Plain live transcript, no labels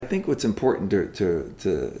think what's important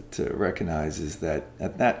to recognize is that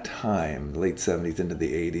at that time, the late 70s into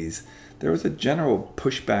the 80s, there was a general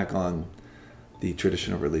pushback on the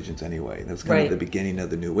traditional religions anyway. That was kind of the beginning of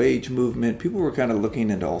the New Age movement. People were kind of looking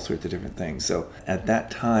into all sorts of different things. So at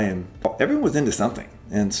that time, everyone was into something.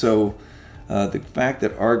 And so the fact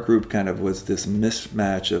that our group kind of was this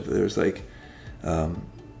mismatch of, there's like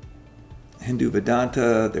Hindu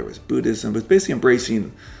Vedanta, there was Buddhism, was basically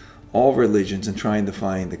embracing all religions and trying to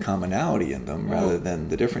find the commonality in them rather than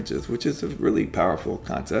the differences, which is a really powerful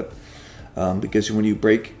concept. Because when you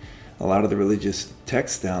break a lot of the religious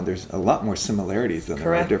texts down, there's a lot more similarities than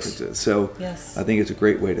there are differences. So I think it's a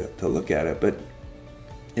great way to look at it. But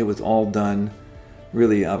it was all done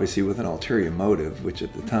really, obviously, with an ulterior motive, which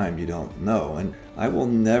at the time you don't know. And I will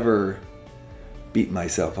never beat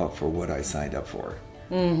myself up for what I signed up for.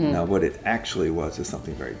 Mm-hmm. Now, what it actually was is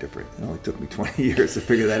something very different. It only took me 20 years to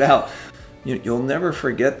figure that out. You'll never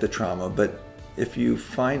forget the trauma, but if you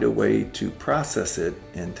find a way to process it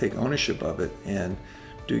and take ownership of it and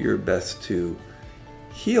do your best to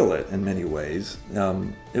heal it in many ways,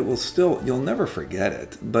 it will still, you'll never forget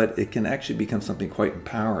it, but it can actually become something quite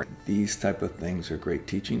empowering. These type of things are great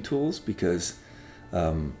teaching tools because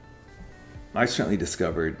I certainly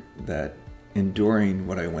discovered that enduring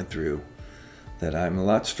what I went through, that I'm a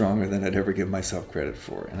lot stronger than I'd ever give myself credit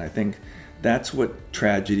for. And I think that's what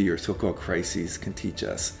tragedy or so-called crises can teach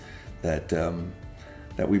us, that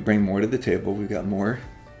we bring more to the table. We've got more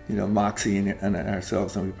moxie in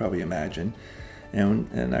ourselves than we probably imagine.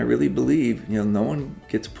 And I really believe, no one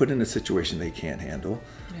gets put in a situation they can't handle.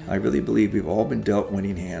 Yeah. I really believe we've all been dealt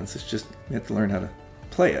winning hands. It's just, we have to learn how to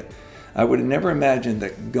play it. I would have never imagined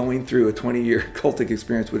that going through a 20-year cultic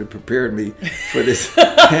experience would have prepared me for this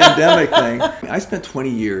pandemic thing. I spent 20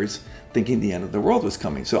 years thinking the end of the world was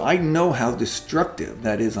coming. So I know how destructive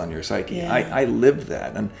that is on your psyche. Yeah. I lived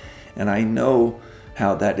that. And I know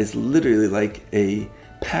how that is literally like a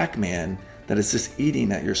Pac-Man that is just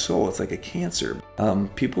eating at your soul. It's like a cancer.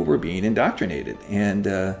 People were being indoctrinated, and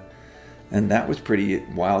that was pretty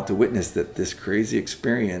wild to witness, that this crazy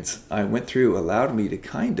experience I went through allowed me to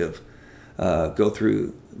kind of go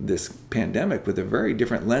through this pandemic with a very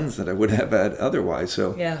different lens that I would have had otherwise.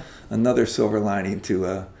 So another silver lining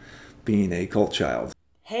to being a cult child.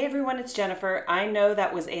 Hey everyone, it's Jennifer. I know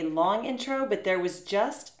that was a long intro, but there was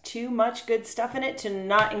just too much good stuff in it to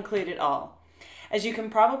not include it all. As you can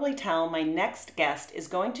probably tell, my next guest is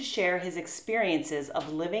going to share his experiences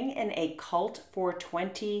of living in a cult for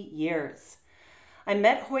 20 years. I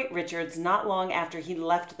met Hoyt Richards not long after he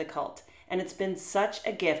left the cult, and it's been such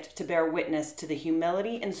a gift to bear witness to the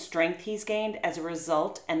humility and strength he's gained as a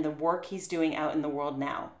result and the work he's doing out in the world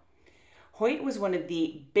now. Hoyt was one of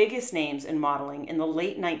the biggest names in modeling in the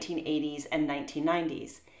late 1980s and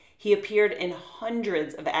 1990s. He appeared in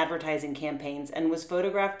hundreds of advertising campaigns and was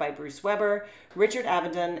photographed by Bruce Weber, Richard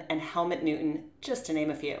Avedon, and Helmut Newton, just to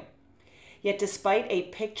name a few. Yet despite a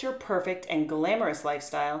picture-perfect and glamorous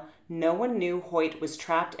lifestyle, no one knew Hoyt was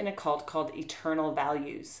trapped in a cult called Eternal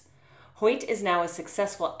Values. Hoyt is now a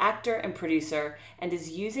successful actor and producer and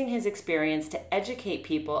is using his experience to educate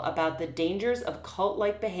people about the dangers of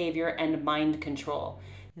cult-like behavior and mind control.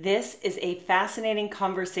 This is a fascinating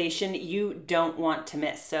conversation you don't want to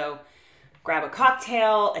miss. So grab a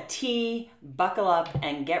cocktail, a tea, buckle up,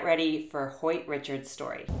 and get ready for Hoyt Richards'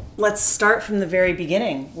 story. Let's start from the very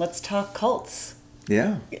beginning. Let's talk cults.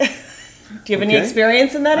 Yeah. Do you have any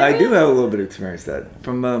experience in that area? I do have a little bit of experience that.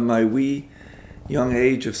 From my wee young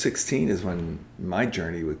age of 16 is when my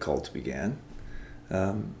journey with cults began.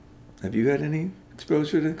 Have you had any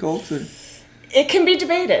exposure to cults? It can be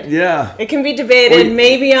debated. Yeah. It can be debated,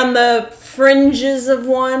 maybe on the fringes of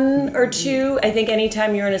one or two. I think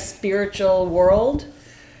anytime you're in a spiritual world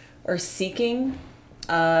or seeking,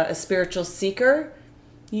 a spiritual seeker,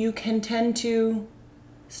 you can tend to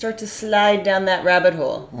start to slide down that rabbit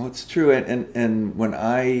hole. Well, it's true. And when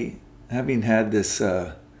having had this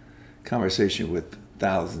conversation with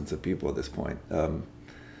thousands of people at this point,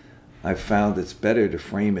 I've found it's better to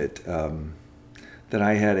frame it that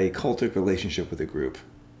I had a cultic relationship with a group.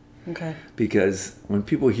 Okay. Because when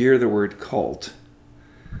people hear the word cult,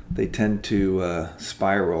 they tend to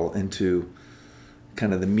spiral into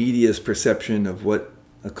kind of the media's perception of what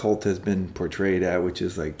a cult has been portrayed at, which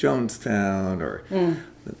is like Jonestown or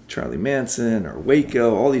Charlie Manson or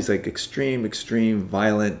Waco, all these like extreme,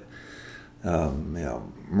 violent,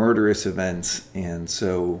 murderous events. And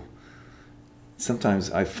so sometimes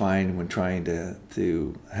I find when trying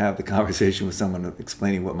to have the conversation with someone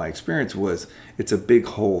explaining what my experience was, it's a big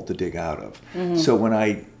hole to dig out of. Mm-hmm. So when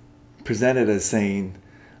I present it as saying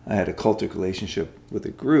I had a cultic relationship with a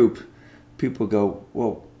group, people go,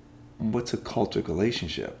 well, what's a cultic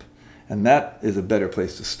relationship? And that is a better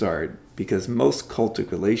place to start, because most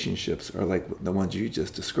cultic relationships are like the ones you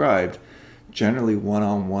just described, generally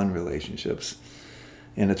one-on-one relationships.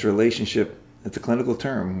 And it's a clinical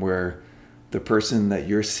term where the person that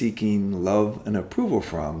you're seeking love and approval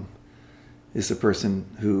from is the person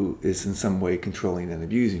who is in some way controlling and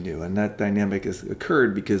abusing you. And that dynamic has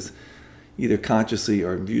occurred because either consciously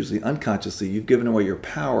or usually unconsciously, you've given away your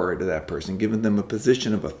power to that person, given them a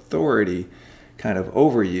position of authority kind of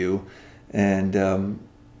over you, and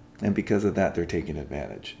because of that, they're taking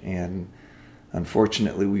advantage. And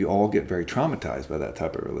unfortunately, we all get very traumatized by that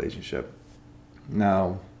type of relationship.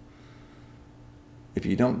 Now, if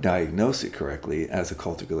you don't diagnose it correctly as a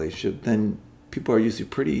cultic relationship, then people are usually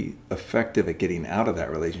pretty effective at getting out of that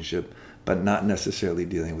relationship, but not necessarily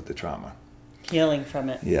dealing with the trauma. Healing from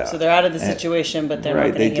it. Yeah. So they're out of the situation, but they're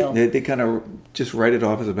not going to heal. They kind of just write it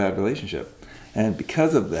off as a bad relationship. And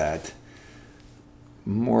because of that,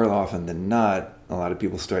 more often than not, a lot of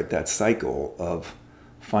people start that cycle of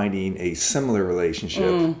finding a similar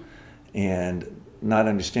relationship and not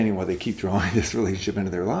understanding why they keep drawing this relationship into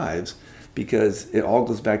their lives, because it all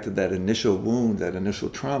goes back to that initial wound, that initial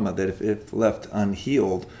trauma, that if left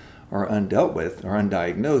unhealed or undealt with or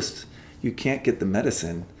undiagnosed, you can't get the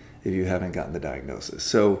medicine if you haven't gotten the diagnosis.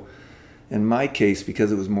 So in my case,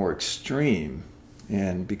 because it was more extreme,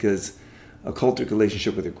 and because a cultic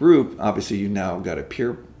relationship with a group, obviously you now got a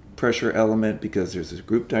peer pressure element because there's this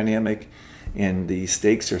group dynamic, and the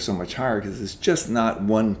stakes are so much higher because it's just not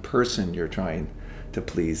one person you're trying to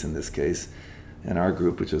please. In this case, in our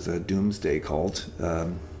group, which is a doomsday cult,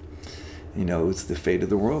 it's the fate of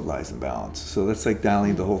the world lies in balance. So that's like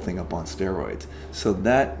dialing the whole thing up on steroids. So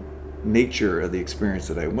that nature of the experience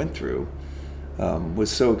that I went through was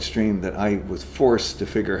so extreme that I was forced to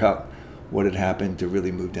figure out what had happened to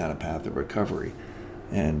really move down a path of recovery.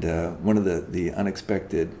 And one of the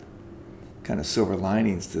unexpected kind of silver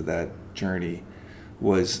linings to that journey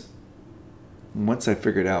was once I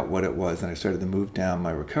figured out what it was and I started to move down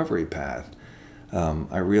my recovery path,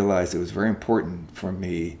 I realized it was very important for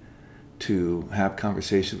me to have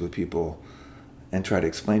conversations with people and try to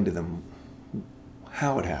explain to them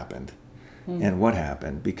how it happened and what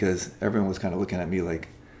happened, because everyone was kind of looking at me like,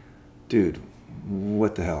 dude,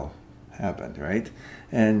 what the hell happened, right?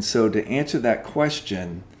 And so to answer that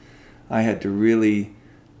question, I had to really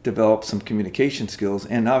develop some communication skills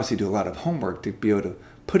and obviously do a lot of homework to be able to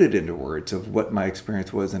put it into words of what my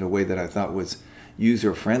experience was in a way that I thought was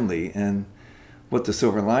user-friendly. And what the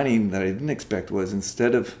silver lining that I didn't expect was,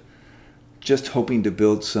 instead of just hoping to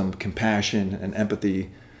build some compassion and empathy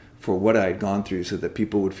for what I had gone through so that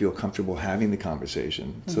people would feel comfortable having the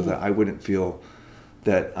conversation, so that I wouldn't feel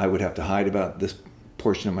that I would have to hide about this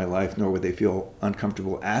portion of my life, nor would they feel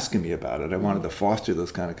uncomfortable asking me about it. I wanted to foster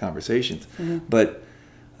those kind of conversations. But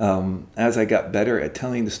as I got better at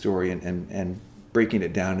telling the story and breaking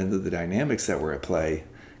it down into the dynamics that were at play,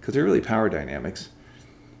 because they're really power dynamics,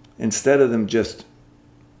 instead of them just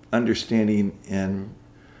understanding and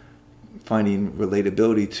finding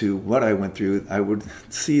relatability to what I went through, I would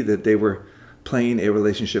see that they were playing a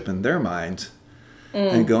relationship in their minds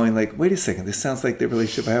and going like, wait a second, this sounds like the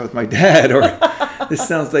relationship I had with my dad, or this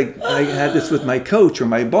sounds like I had this with my coach or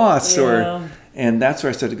my boss, and that's where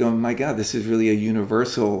I started going, my God, this is really a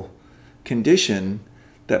universal condition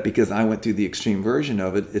that, because I went through the extreme version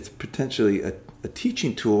of it, it's potentially a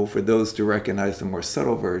teaching tool for those to recognize the more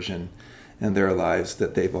subtle version in their lives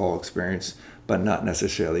that they've all experienced, but not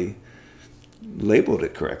necessarily labeled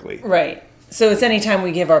it correctly. Right. So it's anytime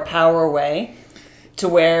we give our power away to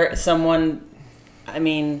where someone,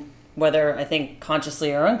 whether I think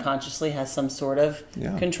consciously or unconsciously, has some sort of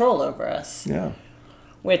control over us. Yeah.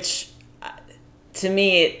 Which, to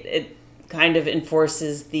me, it kind of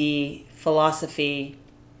enforces the philosophy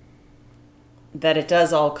that it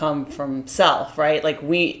does all come from self, right? Like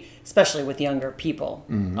especially with younger people,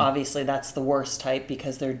 obviously that's the worst type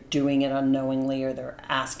because they're doing it unknowingly or they're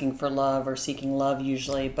asking for love or seeking love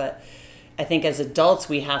usually. But I think as adults,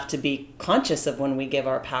 we have to be conscious of when we give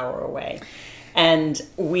our power away. And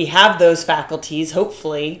we have those faculties,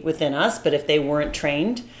 hopefully, within us. But if they weren't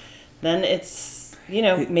trained, then it's,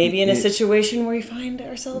 maybe in a situation where we find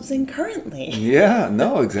ourselves in currently. Yeah,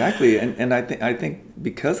 no, exactly. And I think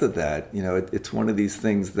because of that, it's one of these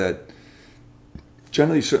things that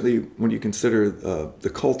generally, certainly when you consider the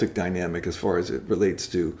cultic dynamic as far as it relates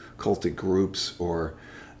to cultic groups or,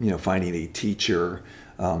 finding a teacher,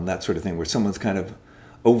 that sort of thing, where someone's kind of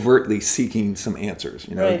overtly seeking some answers,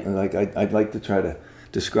 Right. Like I'd like to try to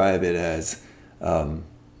describe it as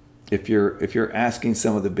if you're asking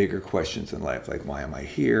some of the bigger questions in life, like why am I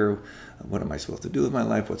here? What am I supposed to do with my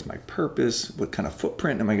life? What's my purpose? What kind of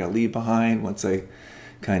footprint am I going to leave behind once I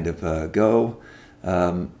kind of go?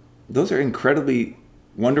 Those are incredibly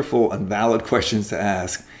wonderful and valid questions to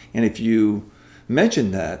ask. And if you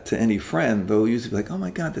mention that to any friend, they'll usually be like, oh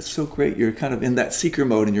my God, that's so great. You're kind of in that seeker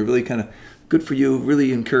mode and you're really kind of good for you,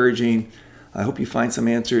 really encouraging. I hope you find some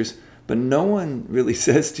answers. But no one really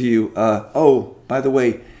says to you, oh, by the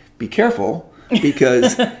way, be careful,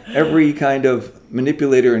 because every kind of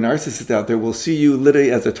manipulator and narcissist out there will see you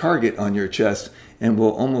literally as a target on your chest and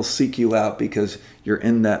will almost seek you out because you're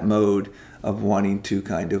in that mode of wanting to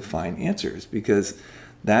kind of find answers, because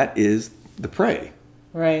that is the prey.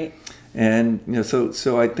 Right. And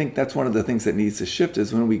so I think that's one of the things that needs to shift,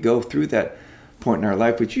 is when we go through that point in our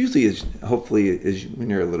life, which usually is hopefully is when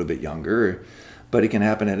you're a little bit younger, but it can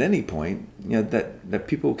happen at any point, that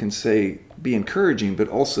people can say, be encouraging, but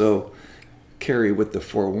also carry with the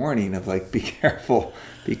forewarning of like, be careful,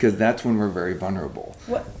 because that's when we're very vulnerable.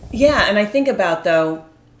 Well, yeah. And I think about, though,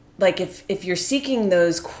 like if you're seeking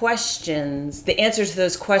those questions, the answers to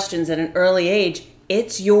those questions at an early age,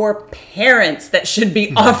 it's your parents that should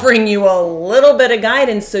be offering you a little bit of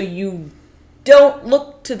guidance so you don't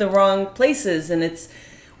look to the wrong places. And it's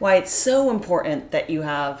why it's so important that you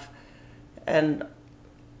have, and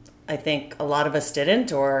I think a lot of us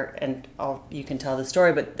didn't, you can tell the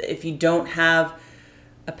story, but if you don't have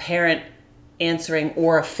a parent answering,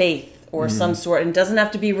 or a faith or some sort, and it doesn't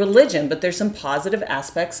have to be religion, but there's some positive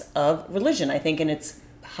aspects of religion. I think in its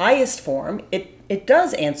highest form, it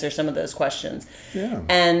does answer some of those questions. Yeah.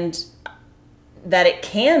 And that it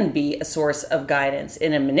can be a source of guidance.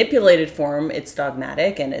 In a manipulated form, it's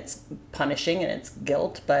dogmatic and it's punishing and it's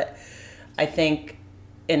guilt. But I think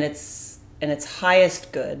in its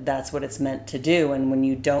highest good, that's what it's meant to do. And when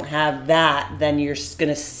you don't have that, then you're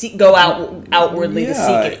going to go outwardly to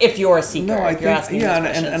seek it, if you're a seeker. No, I if think, you're asking those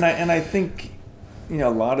questions. and I think a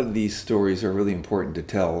lot of these stories are really important to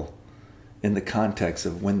tell in the context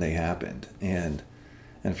of when they happened. And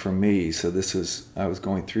for me, so I was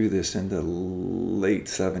going through this in the late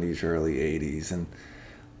 70s, early 80s. And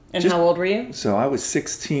how old were you? So I was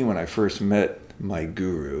 16 when I first met my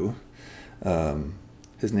guru.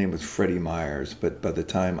 His name was Freddie Myers, but by the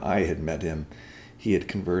time I had met him, he had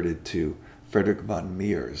converted to Frederick von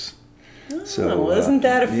Meers. So isn't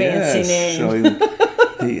that a fancy name?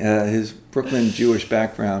 So his Brooklyn Jewish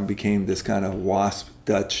background became this kind of WASP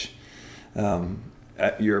Dutch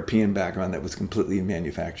European background that was completely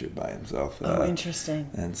manufactured by himself. Oh, interesting.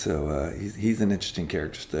 And so he's an interesting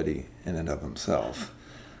character study in and of himself.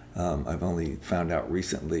 I've only found out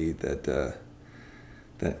recently that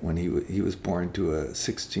when he was born to a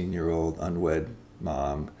 16-year-old unwed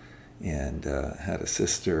mom and had a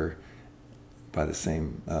sister by the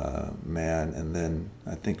same man, and then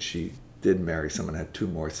I think she did marry someone, had two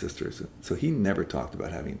more sisters. So he never talked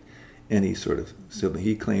about having any sort of sibling.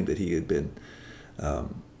 He claimed that he had been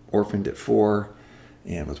orphaned at 4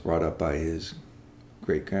 and was brought up by his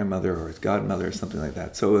great-grandmother or his godmother or something like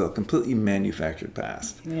that. So a completely manufactured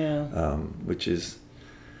past, which is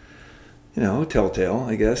telltale,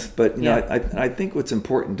 I guess. But I think what's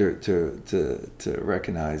important to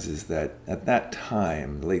recognize is that at that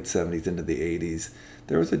time, late 70s into the 80s,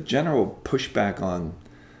 there was a general pushback on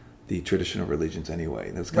the traditional religions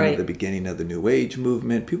anyway. That was kind of the beginning of the New Age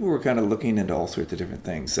movement. People were kind of looking into all sorts of different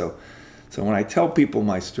things. So when I tell people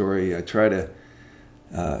my story, I try to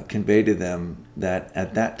convey to them that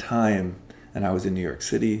at that time, and I was in New York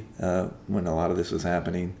City when a lot of this was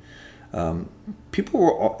happening,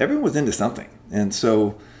 everyone was into something. And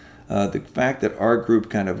so the fact that our group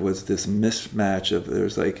kind of was this mismatch of,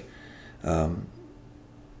 there's like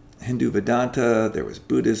Hindu Vedanta, there was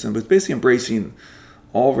Buddhism, it was basically embracing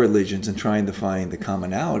all religions and trying to find the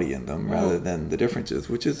commonality in them rather than the differences,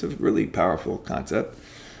 which is a really powerful concept.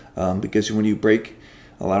 Because when you break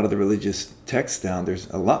a lot of the religious texts down, there's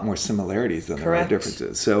a lot more similarities than there are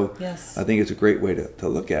differences. So I think it's a great way to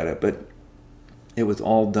look at it. But it was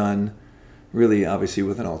all done really obviously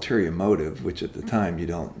with an ulterior motive, which at the time you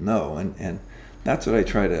don't know. And that's what I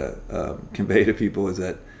try to convey to people, is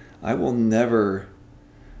that I will never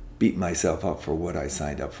beat myself up for what I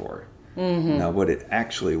signed up for. Mm-hmm. Now, what it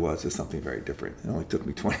actually was is something very different. It only took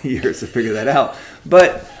me 20 years to figure that out.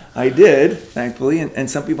 But I did, thankfully,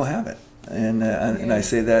 and some people haven't. And I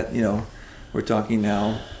say that, we're talking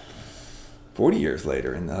now 40 years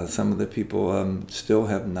later, and some of the people still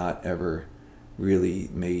have not ever really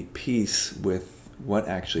made peace with what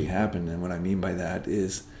actually happened. And what I mean by that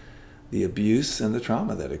is the abuse and the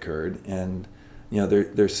trauma that occurred. And,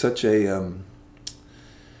 there's such a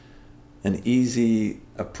an easy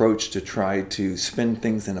approach to try to spin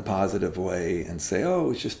things in a positive way and say,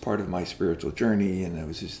 oh, it's just part of my spiritual journey, and it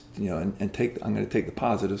was just, you know, and I'm going to take the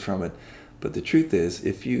positives from it. But the truth is,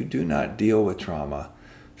 if you do not deal with trauma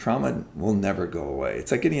will never go away.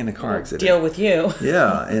 It's like getting in a car accident. Deal with you.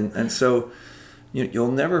 Yeah, and so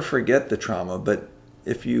you'll never forget the trauma, but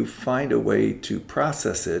if you find a way to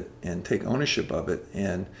process it and take ownership of it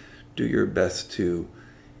and do your best to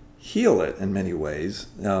heal it in many ways,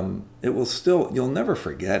 you'll never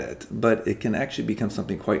forget it, but it can actually become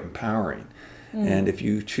something quite empowering. And if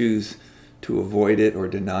you choose to avoid it or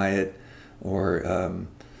deny it, or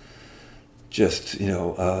just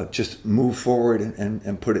move forward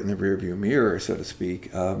and put it in the rearview mirror, so to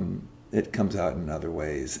speak, it comes out in other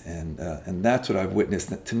ways, and that's what I've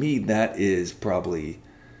witnessed. To me, that is probably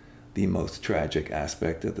the most tragic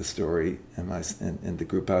aspect of the story in the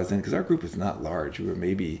group I was in, because our group was not large. We were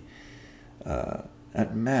maybe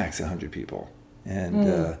at max 100 people, and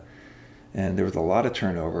there was a lot of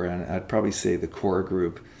turnover, and I'd probably say the core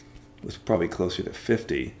group was probably closer to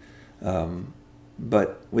 50.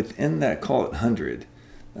 But within that, call it 100,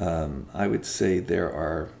 I would say there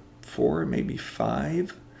are 4, maybe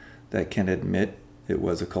 5 that can admit it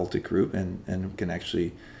was a cultic group and can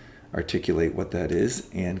actually articulate what that is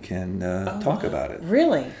and can talk about it.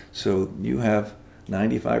 Really? So you have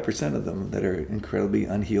 95% of them that are incredibly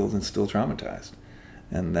unhealed and still traumatized.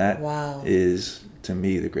 And that is, to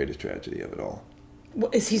me, the greatest tragedy of it all.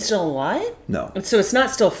 Is he still alive? No. So it's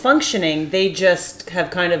not still functioning. They just have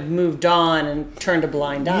kind of moved on and turned a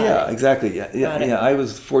blind eye. Yeah, exactly. Yeah. I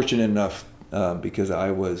was fortunate enough because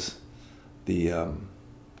I was the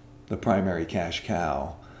primary cash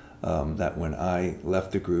cow, that when I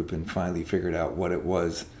left the group and finally figured out what it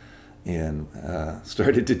was and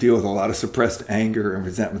started to deal with a lot of suppressed anger and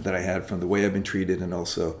resentment that I had from the way I've been treated, and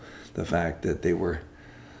also the fact that they were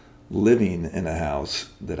living in a house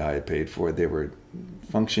that I had paid for. They were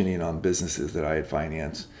functioning on businesses that I had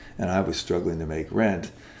financed, and I was struggling to make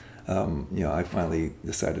rent. I finally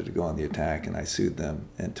decided to go on the attack, and I sued them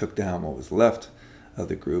and took down what was left of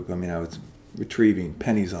the group. I mean, I was retrieving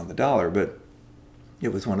pennies on the dollar, but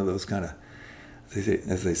it was one of those kind of,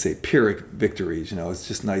 as they say, Pyrrhic victories. It's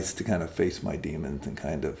just nice to kind of face my demons and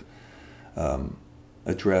kind of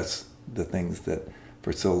address the things that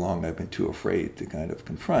for so long I've been too afraid to kind of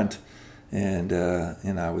confront, and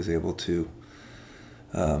I was able to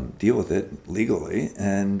deal with it legally,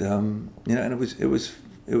 and it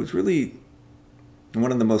was really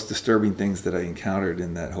one of the most disturbing things that I encountered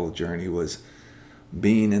in that whole journey was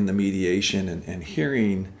being in the mediation and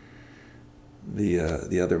hearing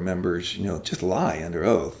the other members, just lie under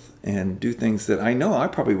oath and do things that I know I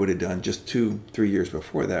probably would have done just 2-3 years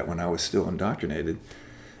before that when I was still indoctrinated.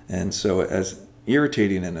 And so as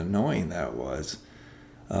irritating and annoying that was,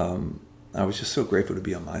 I was just so grateful to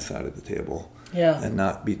be on my side of the table, and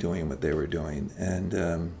not be doing what they were doing.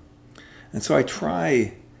 And so I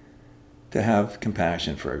try to have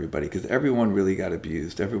compassion for everybody, because everyone really got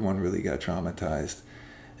abused, everyone really got traumatized,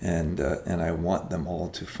 and I want them all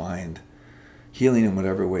to find healing in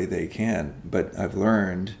whatever way they can. But I've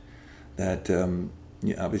learned that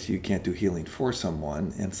obviously you can't do healing for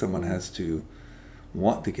someone, and someone has to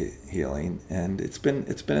want to get healing. And it's been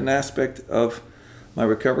an aspect of my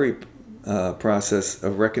recovery process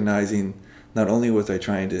of recognizing not only was I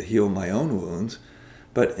trying to heal my own wounds,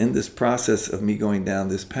 but in this process of me going down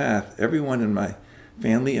this path, everyone in my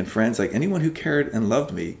family and friends, like anyone who cared and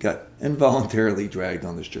loved me, got involuntarily dragged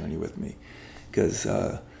on this journey with me, because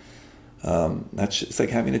it's like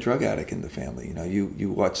having a drug addict in the family.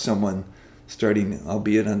 You watch someone starting,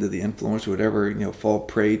 albeit under the influence or whatever, fall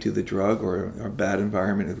prey to the drug or a bad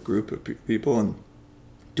environment of a group of people, and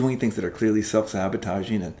doing things that are clearly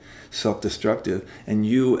self-sabotaging and self-destructive, and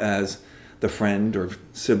you as the friend or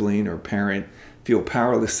sibling or parent feel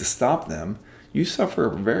powerless to stop them, you suffer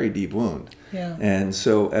a very deep wound. Yeah. And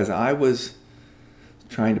so as I was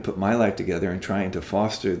trying to put my life together and trying to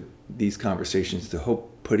foster these conversations to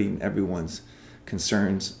hope putting everyone's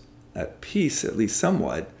concerns at peace, at least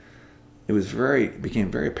somewhat, it became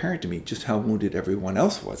very apparent to me just how wounded everyone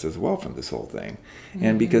else was as well from this whole thing. Mm-hmm.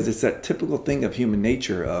 And because it's that typical thing of human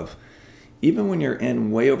nature of, even when you're in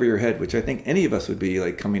way over your head, which I think any of us would be,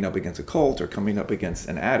 like coming up against a cult or coming up against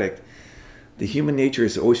an addict, the human nature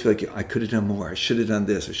is to always feel like, I could have done more, I should have done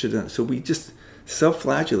this, I should have done. So we just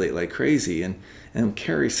self-flagellate like crazy and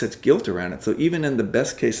carry such guilt around it. So even in the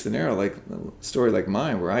best case scenario, like a story like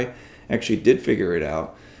mine, where I actually did figure it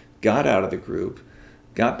out, got out of the group,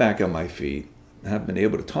 got back on my feet, have been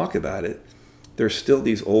able to talk about it, there's still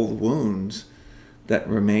these old wounds that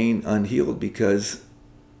remain unhealed because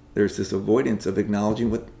there's this avoidance of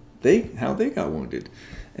acknowledging what how they got wounded,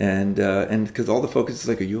 and because all the focus is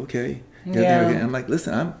like, are you okay? Yeah. And I'm like,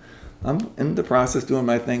 listen, I'm in the process doing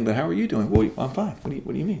my thing, but how are you doing? Well, I'm fine.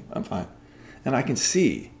 What do you mean? I'm fine, and I can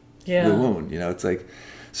see the wound. It's like,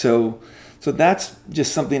 so that's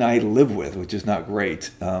just something I live with, which is not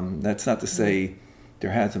great. That's not to say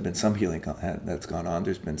there hasn't been some healing that's gone on.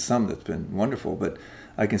 There's been some that's been wonderful, but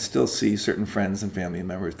I can still see certain friends and family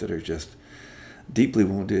members that are just deeply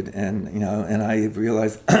wounded, and I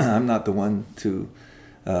realize I'm not the one to.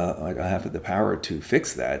 I have the power to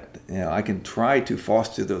fix that. I can try to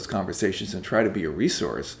foster those conversations and try to be a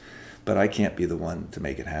resource, but I can't be the one to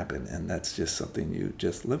make it happen, and that's just something you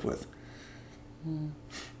just live with.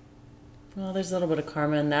 Well, there's a little bit of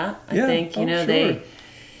karma in that. I Yeah, think sure. they.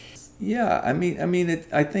 Yeah, I mean,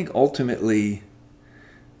 I think ultimately,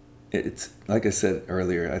 it's like I said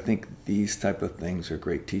earlier. I think these type of things are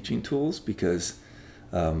great teaching tools because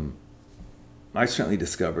I certainly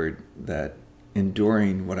discovered that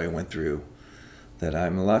enduring what I went through, that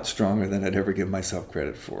I'm a lot stronger than I'd ever give myself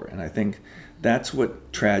credit for. And I think that's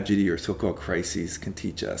what tragedy or so-called crises can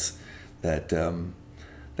teach us, that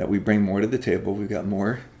that we bring more to the table. We've got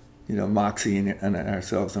more, moxie in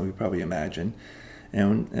ourselves than we probably imagine.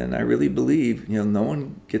 And I really believe, no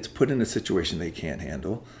one gets put in a situation they can't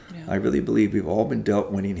handle. Yeah. I really believe we've all been dealt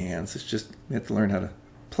winning hands. It's just we have to learn how to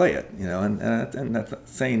play it, and that's not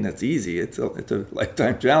saying that's easy. It's a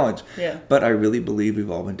lifetime challenge. Yeah. But I really believe we've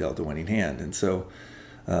all been dealt a winning hand, and so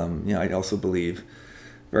I also believe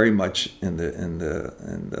very much in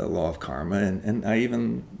the law of karma, and I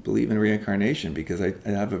even believe in reincarnation because I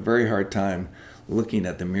have a very hard time looking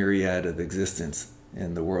at the myriad of existence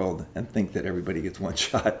in the world and think that everybody gets one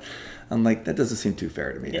shot. I'm like, that doesn't seem too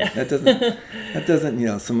fair to me. Yeah. That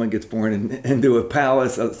doesn't, someone gets born into a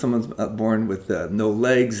palace, someone's born with no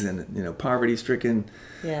legs and, poverty stricken.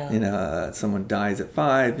 Yeah. Someone dies at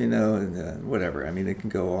 5, and whatever. I mean, it can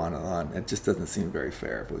go on and on. It just doesn't seem very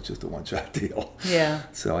fair if it was just a one-shot deal. Yeah.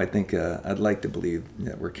 So I think I'd like to believe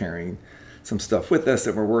that we're carrying some stuff with us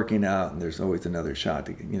that we're working out, and there's always another shot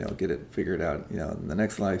to, get it figured out, in the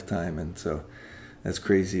next lifetime. And so, as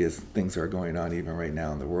crazy as things are going on even right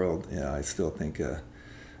now in the world, I still think,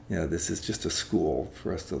 this is just a school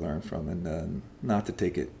for us to learn from, and not to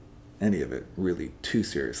take any of it really too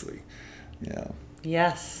seriously.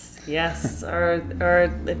 Yes. Or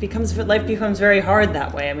life becomes very hard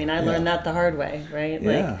that way. I mean, I learned that the hard way, right?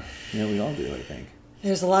 Yeah, we all do, I think.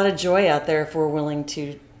 There's a lot of joy out there if we're willing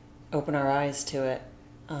to open our eyes to it.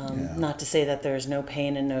 Not to say that there's no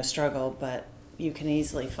pain and no struggle, but you can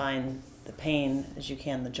easily find the pain as you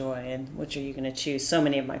can the joy, and which are you going to choose? So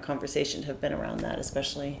many of my conversations have been around that,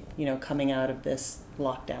 especially coming out of this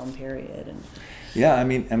lockdown period. And I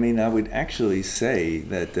mean I would actually say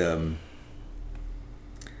that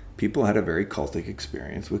people had a very cultic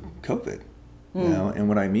experience with COVID. And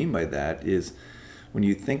what I mean by that is when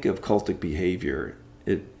you think of cultic behavior,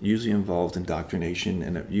 it usually involves indoctrination,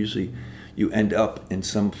 and it usually you end up in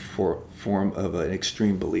some form of an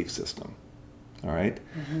extreme belief system. All right.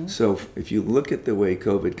 Mm-hmm. So if you look at the way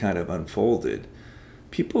COVID kind of unfolded,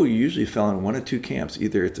 people usually fell in one of two camps.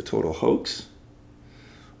 Either it's a total hoax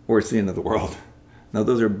or it's the end of the world. Now,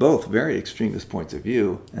 those are both very extremist points of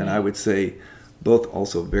view. And I would say both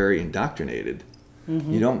also very indoctrinated.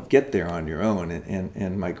 Mm-hmm. You don't get there on your own.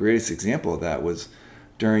 And my greatest example of that was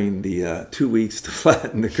during the 2 weeks to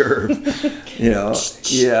flatten the curve.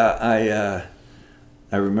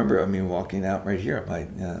 I remember, walking out right here at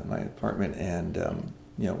my apartment and,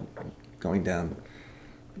 going down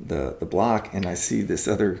the block, and I see this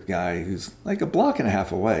other guy who's like a block and a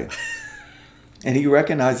half away. And he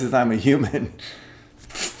recognizes I'm a human,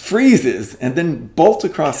 freezes, and then bolts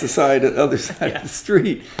across the other side of the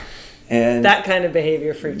street. And that kind of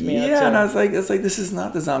behavior freaked me out too. Yeah, and I was like, this is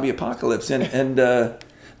not the zombie apocalypse.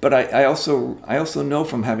 But I also know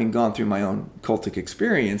from having gone through my own cultic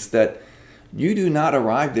experience that you do not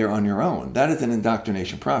arrive there on your own. That is an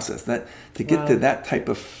indoctrination process. That to get to that type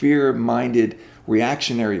of fear-minded,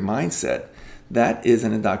 reactionary mindset, that is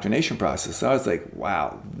an indoctrination process. So I was like,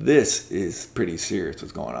 wow, this is pretty serious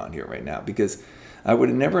what's going on here right now, because I would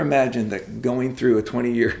have never imagined that going through a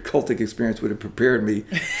 20-year cultic experience would have prepared me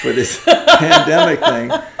for this pandemic thing.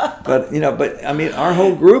 But our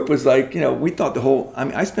whole group was like, we thought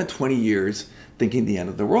I spent 20 years thinking the end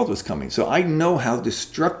of the world was coming. So I know how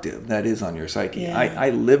destructive that is on your psyche. Yeah. I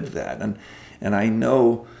lived that. And I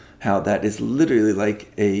know how that is literally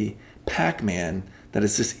like a Pac-Man that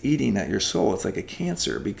is just eating at your soul. It's like a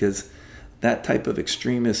cancer, because that type of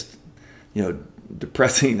extremist,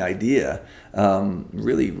 depressing idea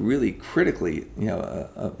really, really critically,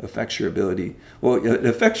 affects your ability. Well, it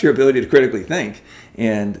affects your ability to critically think,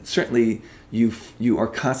 and certainly you are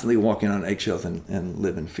constantly walking on eggshells and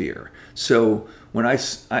live in fear. So when I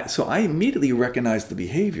immediately recognized the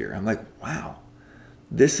behavior. I'm like, wow,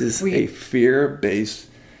 this is a fear-based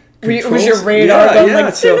control. Was your radar going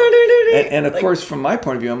like... So, and of course, from my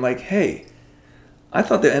point of view, I'm like, hey, I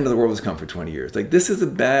thought the end of the world was coming for 20 years. Like, this is a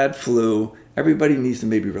bad flu. Everybody needs to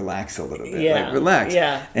maybe relax a little bit. Yeah. Like, relax.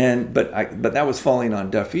 Yeah. But that was falling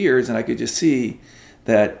on deaf ears, and I could just see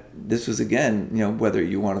that this was, again, whether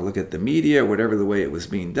you want to look at the media or whatever the way it was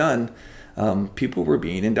being done, people were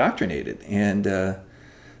being indoctrinated.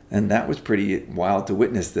 And that was pretty wild to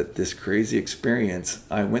witness, that this crazy experience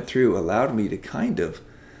I went through allowed me to kind of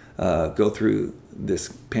go through this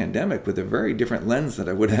pandemic with a very different lens that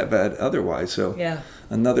I would have had otherwise. So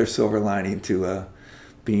another silver lining to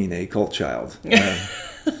being a cult child.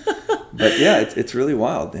 But yeah, it's really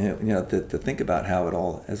wild, to think about how it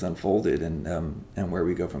all has unfolded and where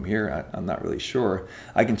we go from here. I'm not really sure.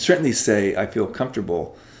 I can certainly say I feel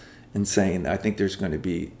comfortable in saying that I think there's going to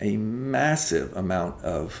be a massive amount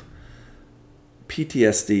of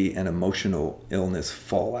PTSD and emotional illness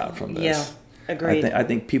fallout from this. Yeah, agreed. I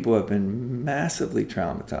think people have been massively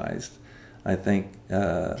traumatized. I think...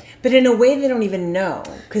 but in a way they don't even know.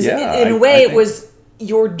 Because in a way it was,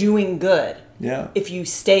 you're doing good. Yeah. If you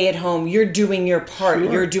stay at home, you're doing your part.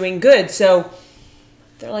 Sure. You're doing good. So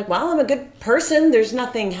they're like, well, I'm a good person. There's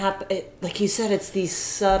nothing like you said, it's the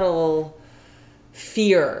subtle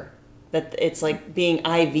fear that it's like being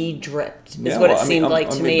IV dripped is what it seemed like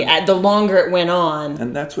to me. The longer it went on.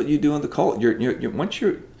 And that's what you do in the cult.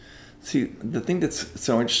 See, the thing that's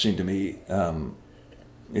so interesting to me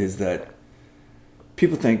is that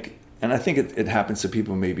people think, and I think it happens to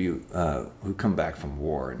people maybe who come back from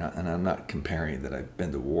war, and I'm not comparing that I've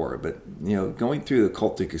been to war, but going through the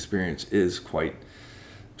cultic experience is quite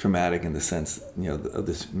traumatic in the sense of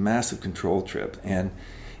this massive control trip, and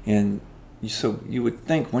so you would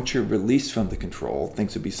think once you're released from the control,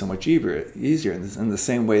 things would be so much easier. In the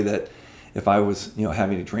same way that if I was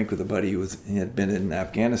having a drink with a buddy who had been in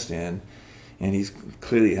Afghanistan, and he's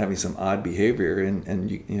clearly having some odd behavior, and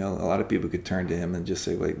a lot of people could turn to him and just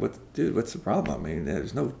say, "Wait, what's the problem? I mean,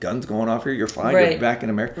 there's no guns going off here. You're fine. Right. You're back in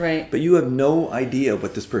America." Right. But you have no idea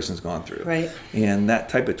what this person's gone through. Right. And that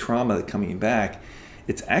type of trauma coming back,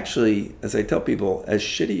 it's actually, as I tell people, as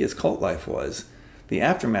shitty as cult life was, the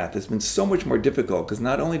aftermath has been so much more difficult, because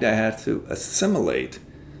not only did I have to assimilate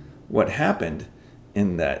what happened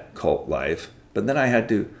in that cult life, but then I had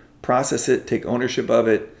to process it, take ownership of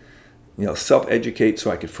it, self-educate so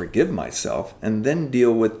I could forgive myself, and then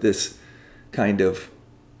deal with this kind of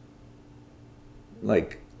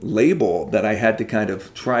like label that I had to kind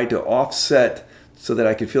of try to offset so that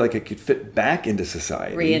I could feel like I could fit back into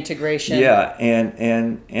society. Reintegration. Yeah,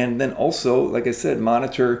 and then also, like I said,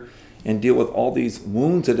 monitor and deal with all these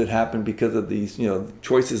wounds that had happened because of these,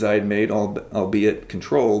 choices I had made, albeit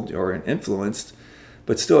controlled or influenced,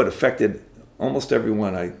 but still it affected almost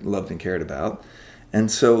everyone I loved and cared about. And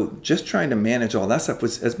so just trying to manage all that stuff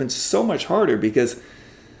has been so much harder, because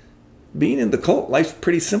being in the cult, life's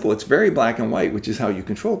pretty simple. It's very black and white, which is how you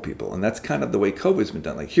control people. And that's kind of the way COVID's been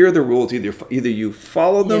done. Like, here are the rules. Either you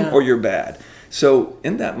follow them or you're bad. So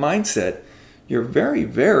in that mindset, you're very,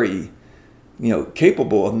 very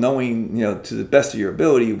capable of knowing, to the best of your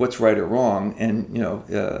ability, what's right or wrong. And,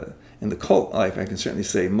 in the cult life, I can certainly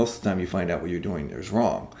say most of the time you find out what you're doing is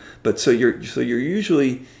wrong. But so you're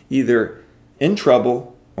usually either in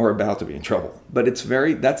trouble or about to be in trouble. But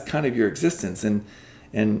that's kind of your existence. And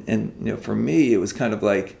for me, it was kind of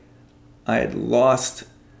like I had lost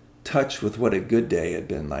touch with what a good day had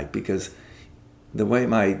been like, because the way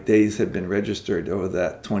my days had been registered over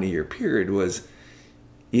that 20-year period was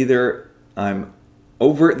either I'm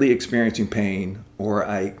overtly experiencing pain or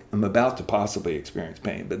I am about to possibly experience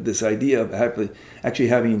pain. But this idea of actually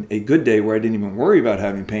having a good day where I didn't even worry about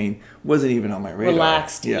having pain wasn't even on my radar.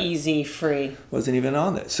 Relaxed, easy, free. Wasn't even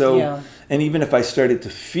on it. So, and even if I started to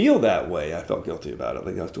feel that way, I felt guilty about it,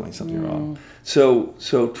 like I was doing something wrong. So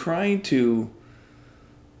trying to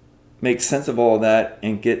make sense of all that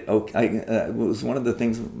and get it was one of the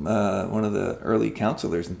things one of the early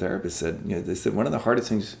counselors and therapists said. They said one of the hardest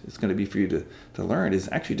things it's going to be for you to learn is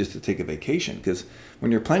actually just to take a vacation, because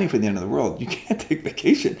when you're planning for the end of the world, you can't take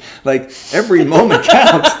vacation. Like, every moment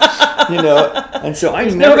counts, And so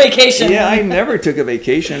no vacation. Yeah, I never took a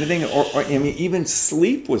vacation or anything, or I mean, even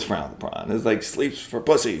sleep was frowned upon. It was like, sleep's for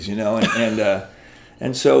pussies,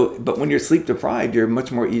 And so, but when you're sleep deprived, you're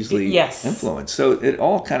much more easily Yes. influenced. So it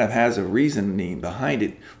all kind of has a reasoning behind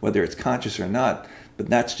it, whether it's conscious or not. But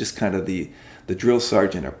that's just kind of the drill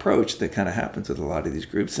sergeant approach that kind of happens with a lot of these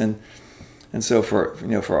groups. And so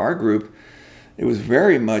for our group, it was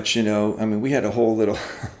very much, we had a whole little,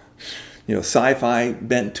 sci-fi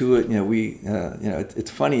bent to it.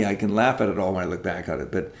 It's funny. I can laugh at it all when I look back at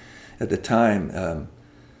it. But at the time,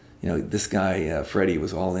 this guy Freddie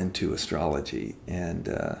was all into astrology, and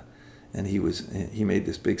he made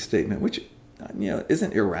this big statement, which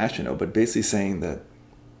isn't irrational, but basically saying that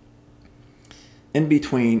in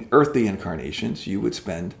between earthly incarnations, you would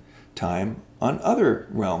spend time on other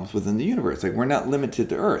realms within the universe. Like, we're not limited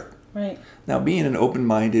to Earth. Right. Now, being an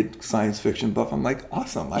open-minded science fiction buff, I'm like,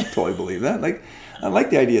 awesome. I totally believe that. Like, I like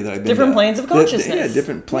the idea that I've been different planes of consciousness.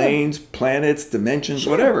 Different planes, planets, dimensions,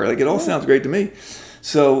 whatever. Like, it all sounds great to me.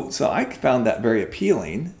 So I found that very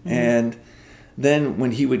appealing. Mm-hmm. And then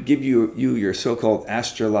when he would give you your so-called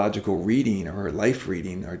astrological reading or life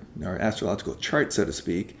reading or astrological chart, so to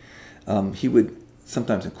speak, he would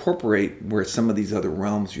sometimes incorporate where some of these other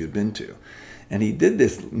realms you had been to. And he did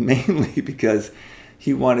this mainly because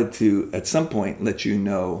he wanted to, at some point, let you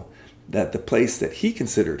know that the place that he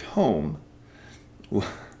considered home,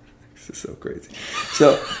 this is so crazy.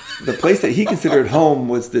 So the place that he considered home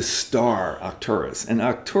was this star, Arcturus. And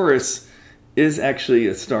Arcturus is actually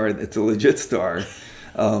a star, it's a legit star.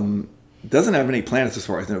 Doesn't have any planets as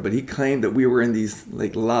far as I know, but he claimed that we were in these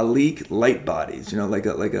like Lalique light bodies,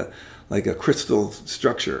 like a crystal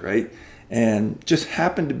structure, right? And just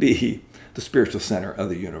happened to be the spiritual center of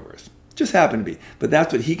the universe. Just happened to be. But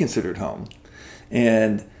that's what he considered home.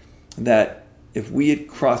 And that if we had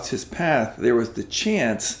crossed his path, there was the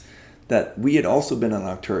chance that we had also been on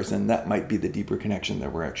Arcturus, and that might be the deeper connection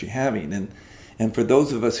that we're actually having. And for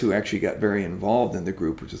those of us who actually got very involved in the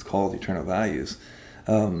group, which is called Eternal Values,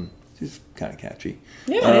 it's kind of catchy.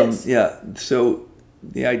 Yeah, it is. Yeah. So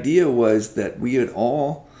the idea was that we had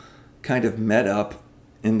all kind of met up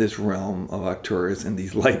in this realm of Arcturus and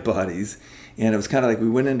these light bodies. And it was kind of like we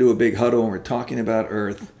went into a big huddle and we're talking about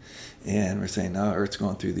Earth. And we're saying, no, Earth's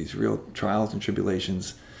going through these real trials and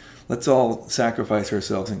tribulations. Let's all sacrifice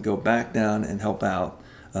ourselves and go back down and help out.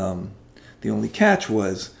 The only catch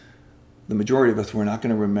was the majority of us were not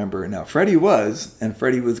going to remember. Now, Freddie was, and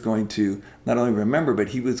Freddie was going to not only remember, but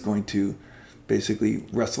he was going to basically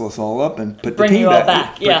wrestle us all up and put the team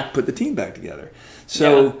back. Put the team back together.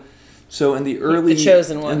 So in the early, the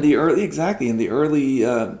chosen one. In the early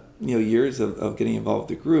years of getting involved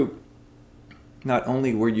with the group, not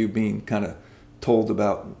only were you being kind of told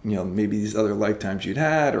about maybe these other lifetimes you'd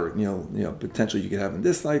had, or potentially you could have in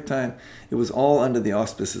this lifetime, it was all under the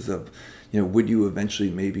auspices of would you eventually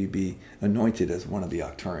maybe be anointed as one of the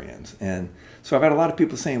Arcturians. And so I've had a lot of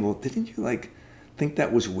people saying, well, didn't you think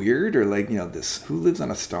that was weird, or this who lives on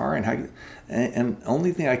a star and how you, and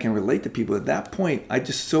only thing I can relate to people at that point, I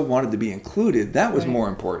just so wanted to be included. That was more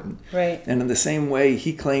important. Right. And in the same way,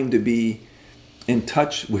 he claimed to be in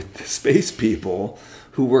touch with the space people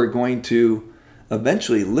who were going to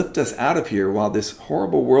eventually lift us out of here while this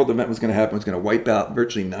horrible world event was going to happen. It was going to wipe out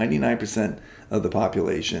virtually 99% of the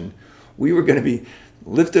population. We were going to be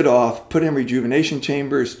lifted off, put in rejuvenation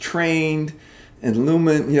chambers, trained,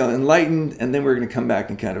 enlightened, and then we're going to come back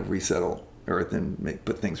and kind of resettle Earth and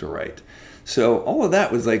put things right. So all of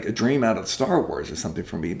that was like a dream out of Star Wars or something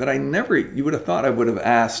for me. But you would have thought I would have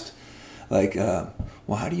asked, well,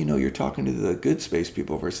 how do you know you're talking to the good space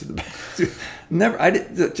people versus the bad? Never. I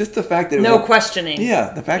did, just the fact that it was questioning.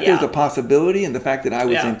 Yeah, the fact that it was a possibility, and the fact that I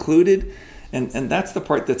was included, and that's the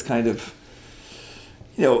part that's kind of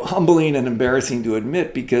humbling and embarrassing to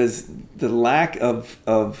admit, because the lack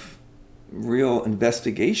of real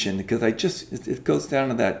investigation, because it goes down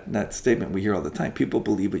to that statement we hear all the time: people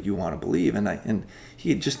believe what you want to believe, and he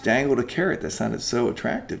had just dangled a carrot that sounded so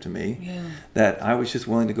attractive to me that I was just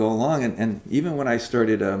willing to go along. And even when I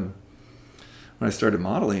started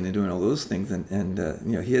modeling and doing all those things, and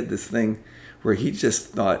he had this thing where he just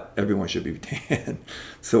thought everyone should be tan.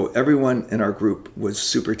 So everyone in our group was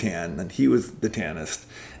super tan, and he was the tannest.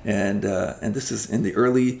 And this is in the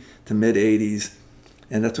early to mid 80s.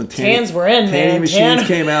 And that's when tans were in, tanning machines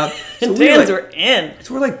came out. So tans were in.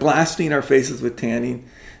 So we're blasting our faces with tanning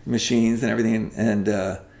machines and everything. And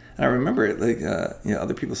I remember it,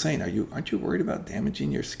 other people saying, aren't you worried about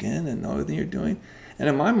damaging your skin and everything you're doing? And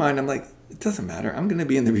in my mind, I'm like, it doesn't matter. I'm going to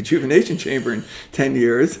be in the rejuvenation chamber in 10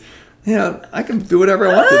 years. I can do whatever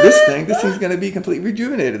I want to this thing. This thing's going to be completely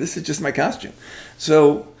rejuvenated. This is just my costume.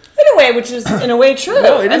 So, in a way, which is in a way true.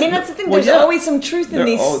 No, I mean, that's the thing. There's always some truth in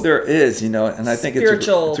these. Oh, there is, and I think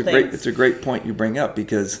it's a great point you bring up,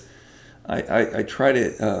 because I try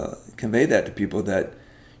to convey that to people that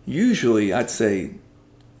usually I'd say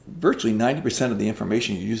virtually 90% of the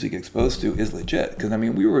information you usually get exposed to is legit. Because I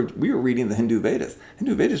mean, we were reading the Hindu Vedas.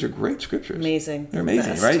 Hindu Vedas are great scriptures. Amazing. They're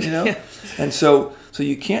amazing, Best. right? You know, and so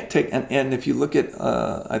you can't take and if you look at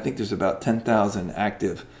I think there's about 10,000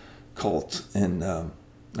 active cults in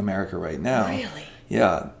America right now. Really?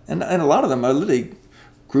 Yeah, and a lot of them are literally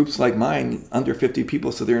groups like mine, under 50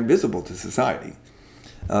 people, so they're invisible to society.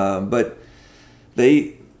 But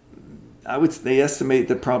they estimate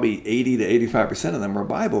that probably 80 to 85% of them are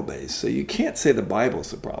Bible based. So you can't say the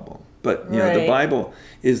Bible's the problem, but you know the Bible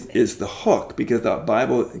is the hook, because the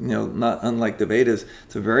Bible, you know, not unlike the Vedas,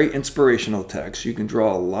 it's a very inspirational text. You can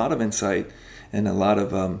draw a lot of insight and a lot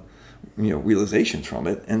of realizations from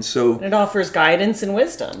it, and so it offers guidance and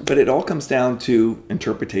wisdom. But it all comes down to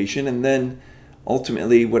interpretation, and then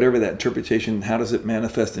ultimately, whatever that interpretation, how does it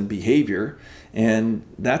manifest in behavior? And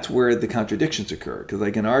that's where the contradictions occur. Because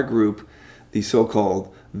like in our group, the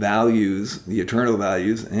so-called values, the eternal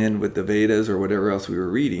values, and with the Vedas or whatever else we were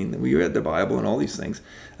reading, we read the Bible and all these things,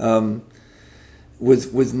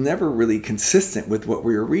 was never really consistent with what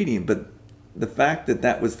we were reading. But the fact that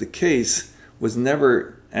that was the case was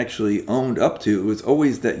never actually owned up to. It was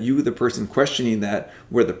always that you, the person questioning that,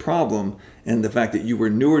 were the problem, and the fact that you were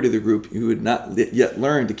newer to the group, you had not yet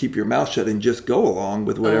learned to keep your mouth shut and just go along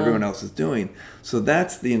with what everyone else is doing. So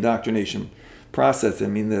that's the indoctrination process. I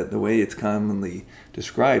mean, the way it's commonly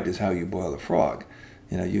described is how you boil a frog.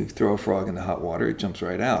 You know, you throw a frog into hot water, it jumps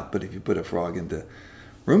right out. But if you put a frog into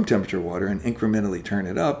room temperature water and incrementally turn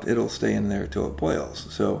it up, it'll stay in there till it boils.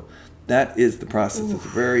 So that is the process. Oof. It's a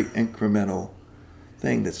very incremental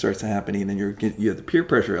thing that starts happening, and you have the peer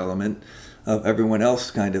pressure element of everyone else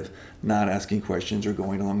kind of not asking questions or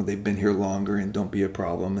going along. They've been here longer and don't be a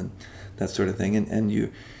problem and that sort of thing. And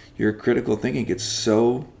your critical thinking gets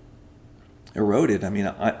so eroded. I mean,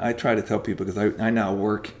 I try to tell people, because I now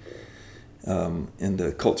work in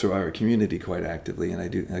the cult survivor community quite actively, and I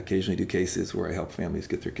occasionally do cases where I help families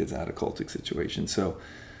get their kids out of cultic situations. So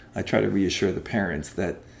I try to reassure the parents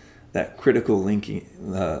that critical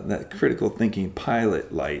thinking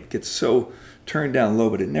pilot light gets so turned down low,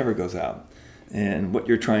 but it never goes out. And what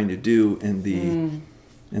you're trying to do in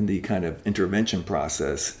the kind of intervention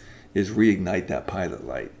process is reignite that pilot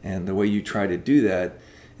light. And the way you try to do that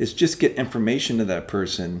is just get information to that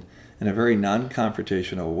person in a very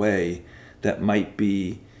non-confrontational way that might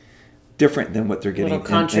be different than what they're getting. A little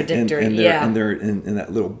contradictory, in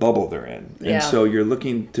that little bubble they're in. And so you're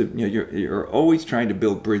looking to, you're always trying to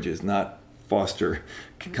build bridges, not foster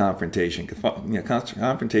confrontation.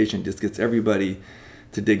 Confrontation just gets everybody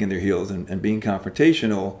to dig in their heels, and being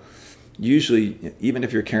confrontational, usually, even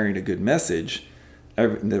if you're carrying a good message,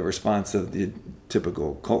 the response of the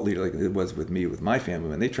typical cult leader, like it was with me, with my family,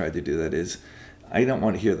 when they tried to do that, is, I don't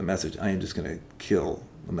want to hear the message. I am just going to kill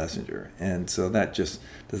the messenger. And so that just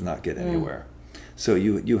does not get anywhere. So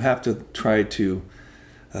you have to try to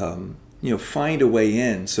find a way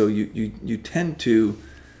in. So you tend to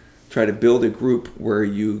try to build a group where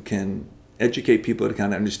you can educate people to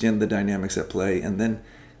kind of understand the dynamics at play, and then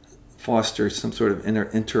foster some sort of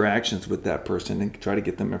interactions with that person and try to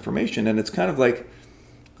get them information. And it's kind of like,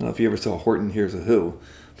 I don't know if you ever saw Horton Hears a Who,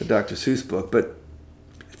 the Dr. Seuss book, but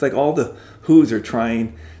it's like all the Who's are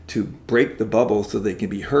trying to break the bubble so they can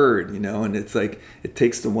be heard, and it's like it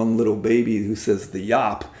takes the one little baby who says the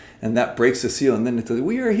yop, and that breaks the seal, and then it says,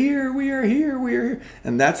 we are here, we are here, we are here.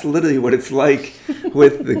 And that's literally what it's like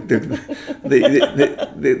with the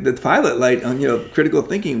pilot light on critical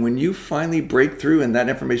thinking. When you finally break through and that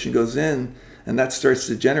information goes in, and that starts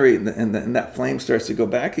to generate, and that flame starts to go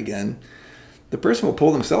back again, the person will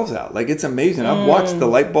pull themselves out. Like, it's amazing. I've watched the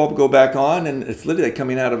light bulb go back on, and it's literally like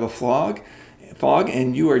coming out of a fog,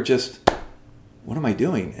 and you are just, what am I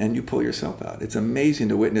doing? And you pull yourself out. It's amazing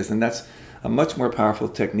to witness, and that's a much more powerful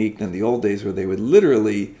technique than the old days, where they would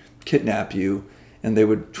literally kidnap you and they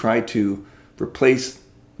would try to replace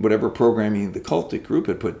whatever programming the cultic group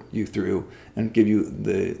had put you through and give you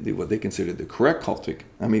the what they considered the correct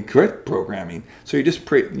programming. So you're just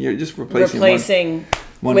replacing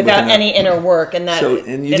one without any inner work, and that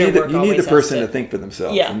you need the person to think for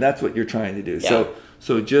themselves, and that's what you're trying to do. Yeah.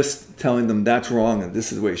 So just telling them that's wrong and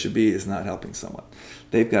this is the way it should be is not helping someone.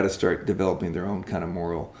 They've got to start developing their own kind of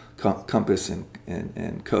moral compass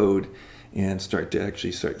and code, and start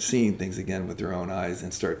seeing things again with their own eyes,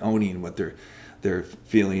 and start owning what they're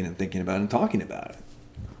feeling and thinking about and talking about it.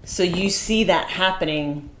 So you see that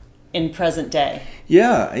happening in present day?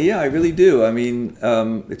 Yeah, I really do. I mean,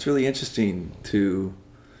 it's really interesting to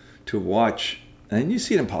watch, and you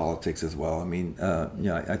see it in politics as well. I mean,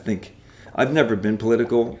 I think I've never been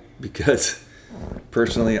political, because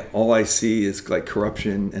personally, all I see is like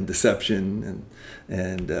corruption and deception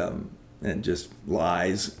and just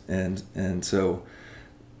lies, and so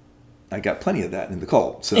I got plenty of that in the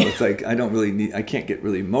cult. So it's like I can't get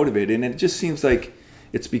really motivated, and it just seems like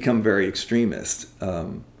it's become very extremist.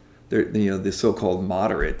 The so-called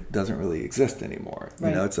moderate doesn't really exist anymore.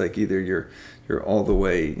 Right. It's like either you're all the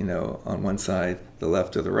way, on one side, the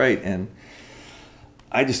left or the right, and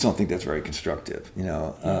I just don't think that's very constructive.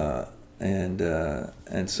 And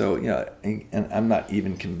so and I'm not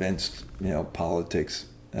even convinced politics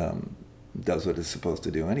does what it's supposed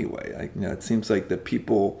to do anyway. It seems like the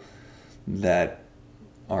people that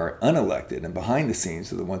are unelected and behind the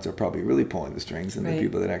scenes are the ones that are probably really pulling the strings, and right. the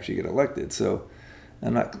people that actually get elected. So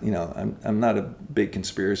I'm not, I'm not a big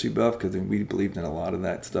conspiracy buff, because we believed in a lot of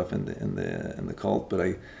that stuff in the cult.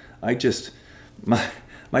 But I just my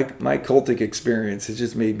cultic experience has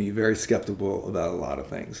just made me very skeptical about a lot of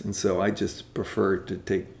things, and so I just prefer to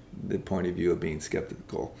take the point of view of being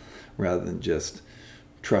skeptical rather than just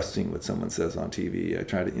trusting what someone says on TV. I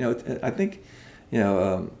try to, I think,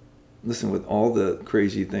 listen, with all the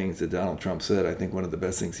crazy things that Donald Trump said, I think one of the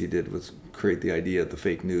best things he did was create the idea of the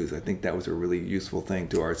fake news. I think that was a really useful thing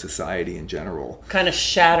to our society in general. Kind of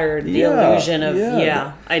shattered the illusion of,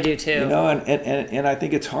 I do too. And I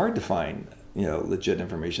think it's hard to find, legit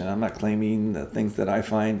information. I'm not claiming the things that I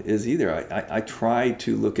find is either. I try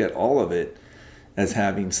to look at all of it as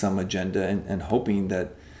having some agenda and hoping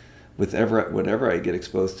that whatever I get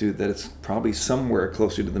exposed to, that it's probably somewhere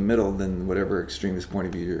closer to the middle than whatever extremist point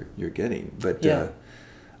of view you're getting. But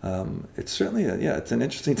it's certainly it's an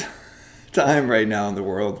interesting time right now in the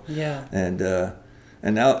world. Yeah. And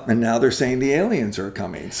now they're saying the aliens are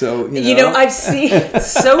coming. So I've seen,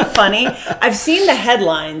 it's so funny. I've seen the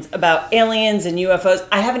headlines about aliens and UFOs.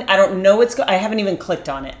 I don't know I haven't even clicked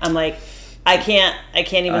on it. I'm like, I can't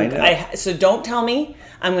even. So don't tell me.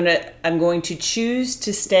 I'm going to choose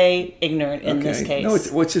to stay ignorant in this case. No,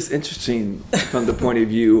 what's just interesting from the point of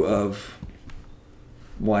view of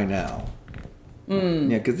why now?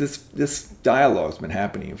 Yeah, because this dialogue's been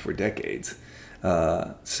happening for decades.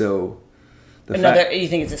 So you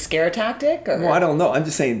think it's a scare tactic? Or? Well, I don't know. I'm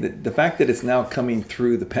just saying that the fact that it's now coming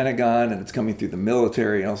through the Pentagon and it's coming through the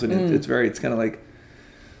military, and also it's kind of like,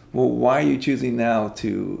 well, why are you choosing now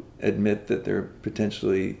to admit that there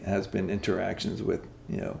potentially has been interactions with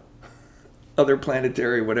other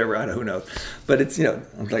planetary whatever? I don't know, who knows, but it's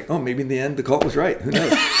I'm like, oh, maybe in the end the cult was right. Who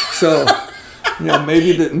knows? So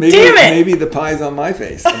maybe the pie's on my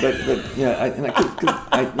face. But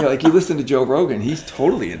like you listen to Joe Rogan, he's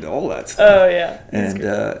totally into all that stuff. Oh yeah,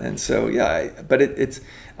 and so but it's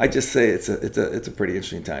I just say it's a pretty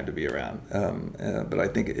interesting time to be around. But I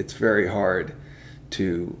think it's very hard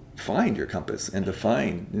to find your compass and to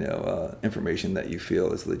find information that you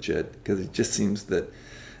feel is legit, because it just seems that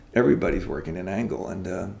everybody's working an angle, and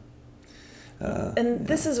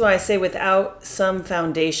this is why I say, without some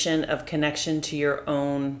foundation of connection to your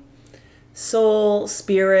own soul,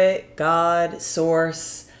 spirit, God,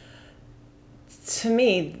 source, to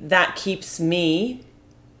me that keeps me.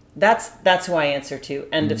 That's who I answer to.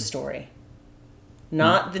 End of story.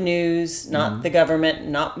 Not the news, not the government,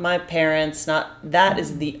 not my parents, that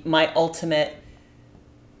is my ultimate,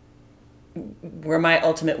 where my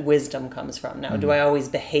ultimate wisdom comes from. Now, do I always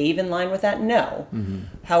behave in line with that? No.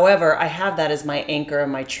 However, I have that as my anchor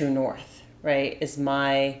and my true north, right? Is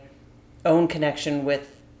my own connection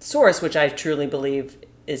with source, which I truly believe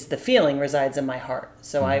is the feeling resides in my heart.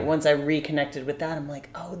 So once I reconnected with that, I'm like,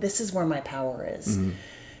 oh, this is where my power is.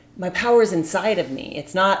 My power is inside of me.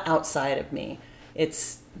 It's not outside of me.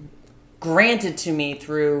 It's granted to me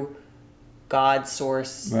through God,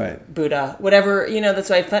 source, right. Buddha, whatever, that's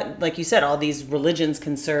why I thought, like you said, all these religions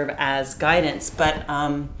can serve as guidance. But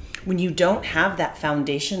when you don't have that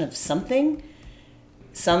foundation of something,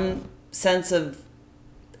 some sense of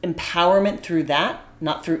empowerment through that,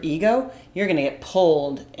 not through ego, you're going to get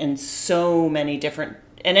pulled in so many different,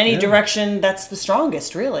 in any direction that's the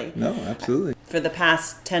strongest, really. No, absolutely. For the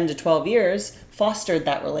past 10 to 12 years, fostered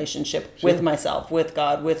that relationship with myself, with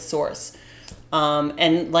God, with source.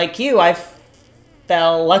 And like you, I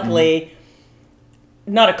fell, luckily,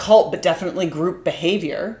 not a cult, but definitely group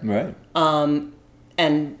behavior. Right.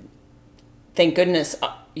 And thank goodness,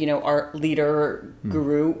 our leader,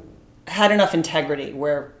 guru, had enough integrity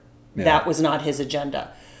where that was not his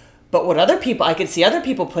agenda. But I could see other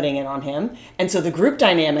people putting it on him. And so the group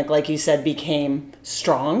dynamic, like you said, became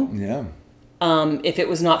strong. Yeah. If it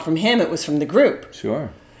was not from him, it was from the group.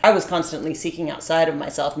 Sure. I was constantly seeking outside of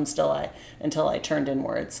myself until I turned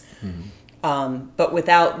inwards. But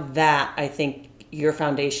without that, I think your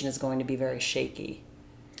foundation is going to be very shaky.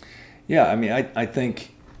 Yeah, I mean, I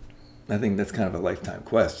think that's kind of a lifetime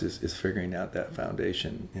quest is figuring out that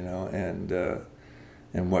foundation,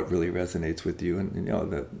 and what really resonates with you, and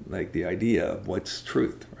the idea of what's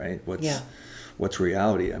truth, right? What's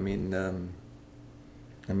reality? I mean,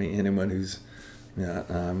 anyone who's,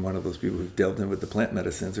 I'm one of those people who've delved in with the plant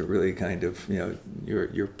medicines are really kind of,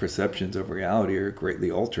 your perceptions of reality are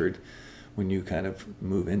greatly altered when you kind of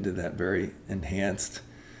move into that very enhanced,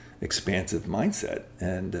 expansive mindset.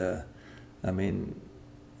 And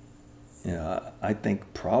I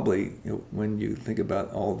think probably when you think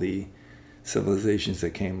about all the civilizations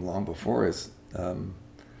that came long before us,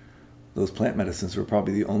 those plant medicines were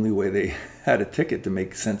probably the only way they had a ticket to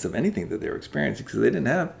make sense of anything that they were experiencing, because they didn't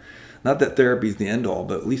have, not that therapy is the end all,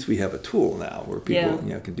 but at least we have a tool now where people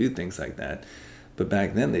can do things like that. But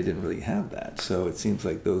back then they didn't really have that. So it seems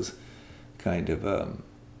like those kind of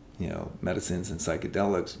medicines and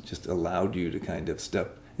psychedelics just allowed you to kind of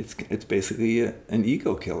step. It's basically an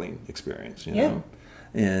ego killing experience, and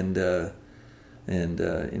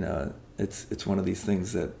it's one of these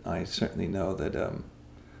things that I certainly know that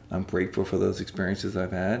I'm grateful for those experiences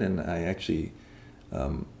I've had, and I actually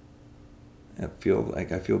I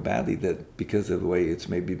feel badly that because of the way it's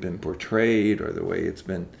maybe been portrayed or the way it's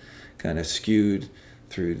been kind of skewed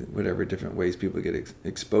through whatever different ways people get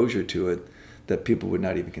exposure to it, that people would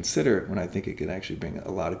not even consider it, when I think it could actually bring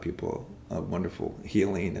a lot of people a wonderful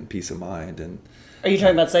healing and peace of mind. And are you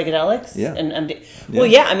talking about psychedelics? Yeah. And MD? Well,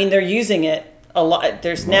 yeah. I mean, they're using it a lot.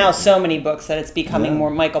 There's now so many books that it's becoming more.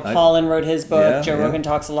 Michael Pollan wrote his book. Joe Rogan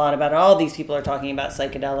talks a lot about it. All these people are talking about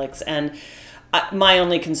psychedelics. And my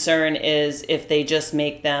only concern is if they just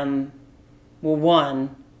make them, well,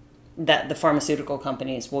 one, that the pharmaceutical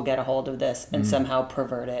companies will get a hold of this and somehow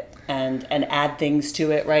pervert it and add things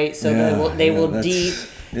to it, right? So they will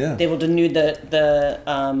denude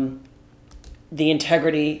the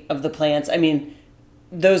integrity of the plants. I mean,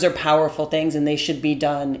 those are powerful things, and they should be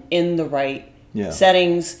done in the right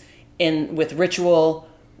settings, with ritual,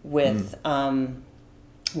 with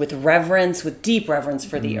reverence, with deep reverence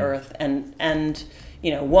for the earth, and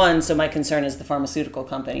one. So my concern is the pharmaceutical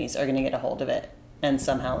companies are going to get a hold of it and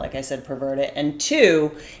somehow, like I said, pervert it. And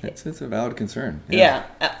two, it's a valid concern.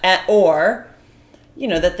 Or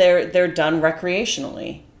that they're done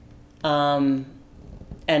recreationally. And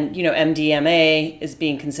MDMA is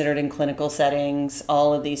being considered in clinical settings.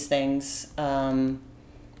 All of these things. Well,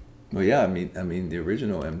 yeah. I mean, the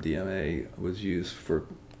original MDMA was used for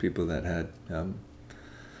people that had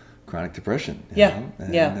chronic depression.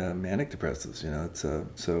 And manic depressives. It's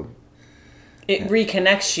so. It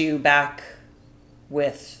reconnects you back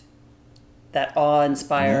with that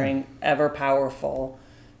awe-inspiring, ever-powerful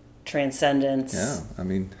transcendence. Yeah, I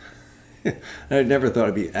mean. I never thought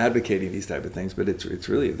I'd be advocating these type of things, but it's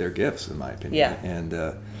really their gifts, in my opinion. Yeah. And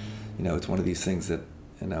it's one of these things that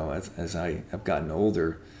as I have gotten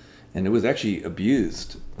older, and it was actually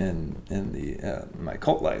abused in my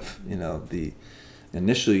cult life.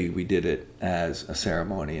 Initially we did it as a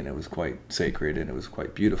ceremony, and it was quite sacred and it was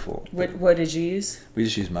quite beautiful. What did you use? We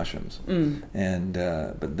just used mushrooms. And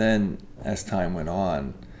but then as time went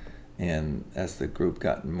on, and as the group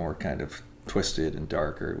got more kind of twisted and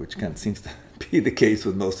darker, which kind of seems to be the case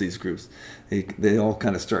with most of these groups. They all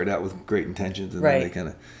kind of start out with great intentions, and then they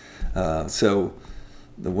kind of. So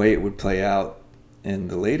the way it would play out in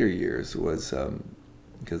the later years was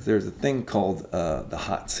because there's a thing called the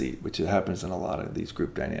hot seat, which happens in a lot of these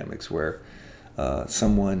group dynamics, where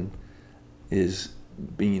someone is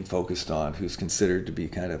being focused on who's considered to be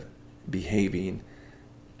kind of behaving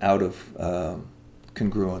out of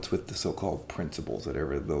congruence with the so-called principles,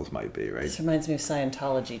 whatever those might be, right? This reminds me of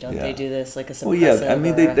Scientology. Don't they do this like a suppressive? Well, yeah. I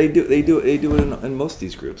mean, they do it in most of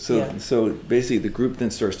these groups. So basically, the group then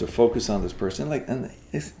starts to focus on this person, and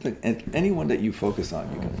it's like anyone that you focus on,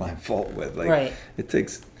 you can find fault with. Right. It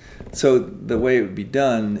takes. So the way it would be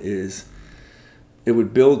done is, it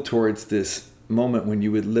would build towards this moment when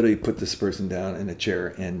you would literally put this person down in a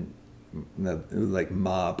chair and like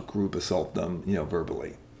mob group assault them,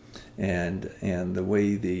 verbally. And the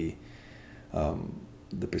way the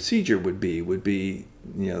procedure would be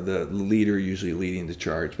the leader usually leading the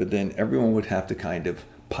charge, but then everyone would have to kind of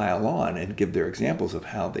pile on and give their examples of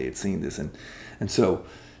how they had seen this, and so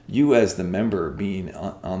you as the member being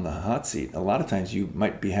on the hot seat, a lot of times you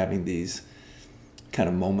might be having these kind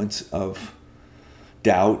of moments of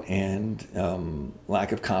doubt and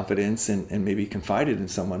lack of confidence, and maybe confided in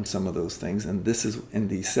someone some of those things. And this is in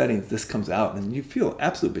these settings, this comes out, and you feel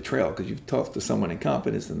absolute betrayal because you've talked to someone in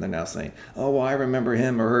confidence, and they're now saying, "Oh, well, I remember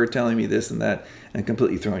him or her telling me this and that," and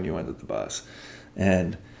completely throwing you under the bus.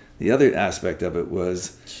 And the other aspect of it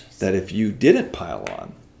was that if you didn't pile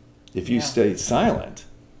on, If you stayed silent,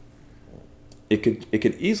 it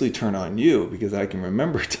could easily turn on you, because I can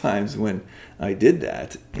remember times when I did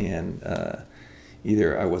that, and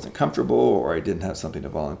either I wasn't comfortable, or I didn't have something to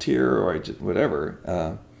volunteer, or I just whatever,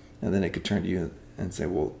 and then it could turn to you and say,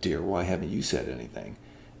 "Well, dear, why haven't you said anything?"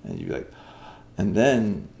 And you'd be like, and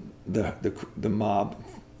then the mob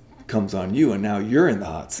comes on you, and now you're in the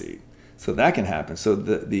hot seat. So that can happen. So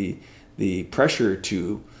the pressure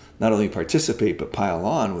to not only participate but pile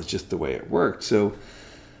on was just the way it worked. So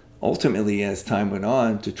ultimately, as time went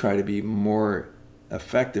on, to try to be more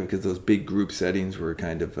effective, because those big group settings were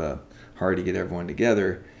kind of hard to get everyone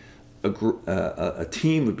together, a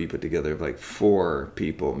team would be put together of like 4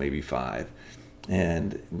 people, maybe 5,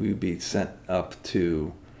 and we'd be sent up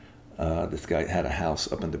to this guy had a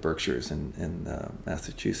house up in the Berkshires in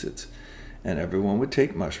Massachusetts, and everyone would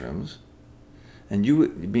take mushrooms, and you,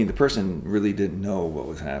 being the person, really didn't know what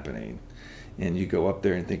was happening, and you go up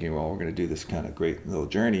there and thinking, well, we're going to do this kind of great little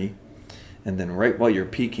journey, and then right while you're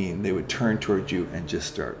peaking, they would turn towards you and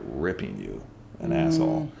just start ripping you an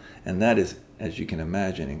asshole, and that is, as you can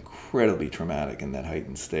imagine, incredibly traumatic in that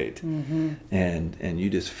heightened state, and you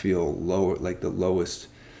just feel lower, like the lowest,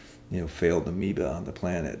 failed amoeba on the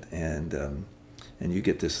planet, and you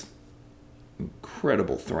get this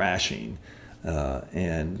incredible thrashing,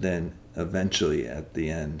 and then eventually at the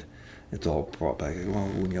end, it's all brought back.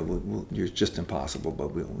 Well, you're just impossible, but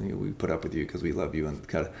we put up with you because we love you, and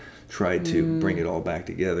kind of tried to bring it all back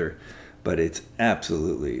together. But it's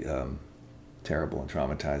absolutely terrible and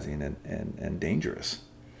traumatizing and dangerous.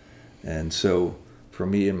 And so for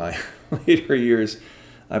me in my later years,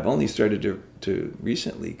 I've only started to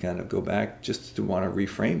recently kind of go back just to want to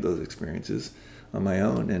reframe those experiences on my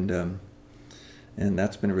own, and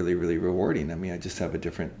that's been really, really rewarding. I mean, I just have a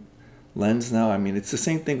different lens now. I mean, it's the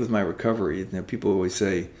same thing with my recovery. People always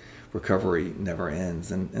say recovery never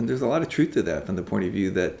ends, and there's a lot of truth to that, from the point of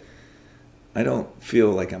view that I don't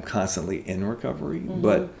feel like I'm constantly in recovery,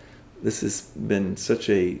 but this has been such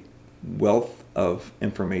a wealth of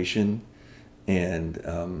information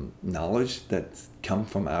and knowledge that's come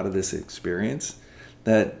from out of this experience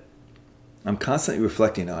that I'm constantly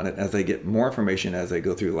reflecting on it. As I get more information as I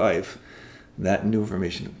go through life, that new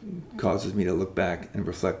information causes me to look back and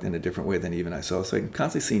reflect in a different way than even I saw. So I can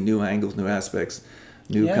constantly see new angles, new aspects,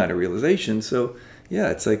 new kind of realizations. So yeah,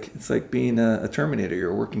 it's like being a Terminator.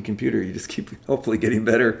 You're a working computer. You just keep hopefully getting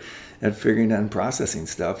better at figuring out and processing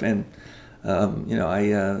stuff. And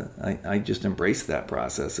I just embrace that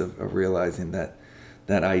process of realizing that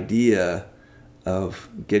idea of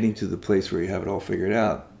getting to the place where you have it all figured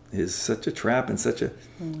out is such a trap, and such a,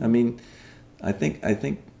 I mean, I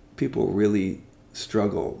think people really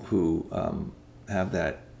struggle who have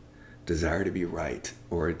that desire to be right,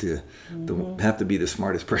 or to have to be the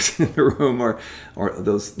smartest person in the room, or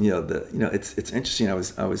those, it's interesting. I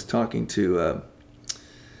was talking to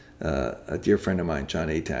a dear friend of mine, John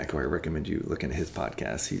Atack, who I recommend you look into his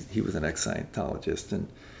podcast. He was an ex-Scientologist, and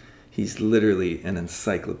he's literally an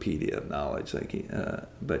encyclopedia of knowledge.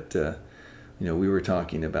 We were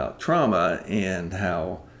talking about trauma and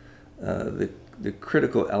how the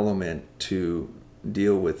critical element to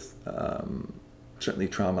deal with certainly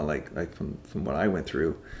trauma, like from what I went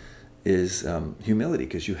through, is humility,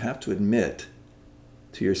 because you have to admit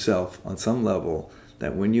to yourself on some level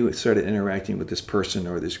that when you started interacting with this person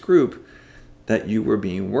or this group, that you were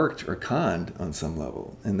being worked or conned on some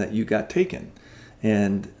level, and that you got taken.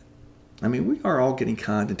 And I mean, we are all getting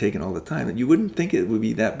conned and taken all the time. And you wouldn't think it would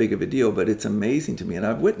be that big of a deal, but it's amazing to me, and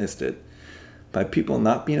I've witnessed it, by people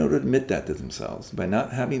not being able to admit that to themselves, by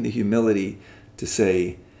not having the humility to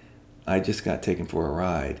say, I just got taken for a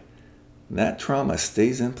ride. That trauma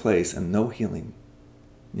stays in place and no healing.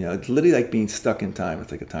 It's literally like being stuck in time.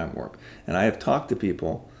 It's like a time warp. And I have talked to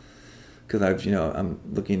people, because I'm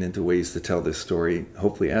looking into ways to tell this story,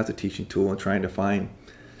 hopefully as a teaching tool, and trying to find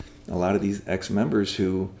a lot of these ex-members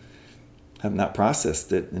who have not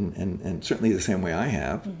processed it, and certainly the same way I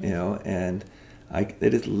have, and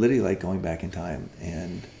it is literally like going back in time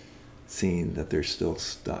and seeing that they're still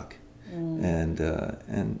stuck. And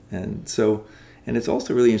so it's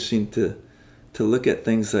also really interesting to look at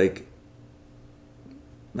things like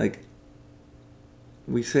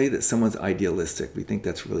we say that someone's idealistic. We think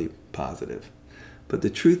that's really positive. But the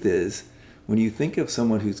truth is, when you think of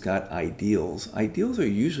someone who's got ideals are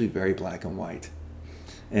usually very black and white.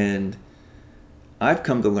 And I've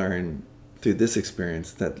come to learn through this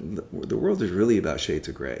experience that the world is really about shades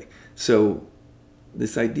of gray. So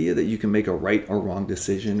this idea that you can make a right or wrong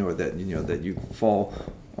decision, or that that you fall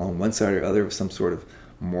on one side or other of some sort of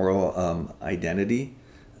moral identity,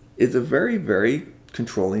 is a very, very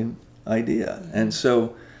controlling idea. And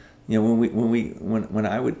so when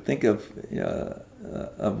I would think of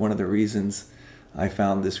one of the reasons I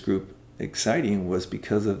found this group exciting was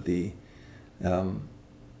because of the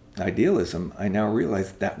idealism. I now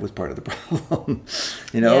realize that was part of the problem,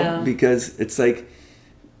 because it's like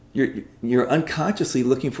you're unconsciously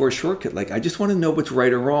looking for a shortcut. Like, I just want to know what's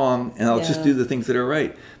right or wrong, and I'll just do the things that are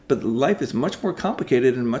right. But life is much more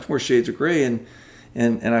complicated and much more shades of gray. And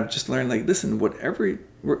I've just learned, like, listen,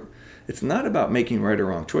 it's not about making right or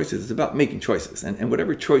wrong choices. It's about making choices. And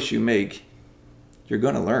whatever choice you make, you're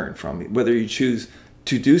going to learn from it. Whether you choose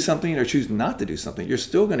to do something or choose not to do something, you're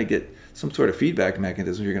still going to get some sort of feedback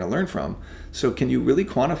mechanism you're going to learn from. So can you really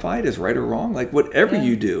quantify it as right or wrong? Like, whatever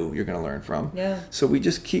you do, you're going to learn from. Yeah. So we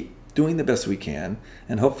just keep doing the best we can.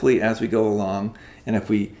 And hopefully as we go along, and if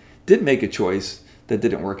we did make a choice that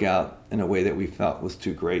didn't work out in a way that we felt was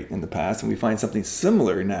too great in the past, and we find something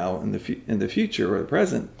similar now in the future or the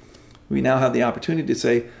present, we now have the opportunity to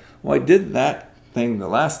say, well, I did that thing the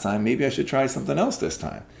last time, maybe I should try something else this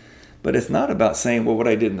time. But it's not about saying, well, what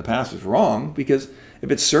I did in the past was wrong, because if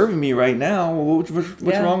it's serving me right now, well, what's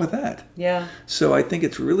wrong with that? Yeah. So I think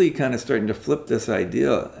it's really kind of starting to flip this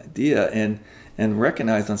idea and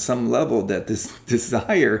recognize on some level that this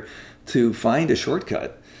desire to find a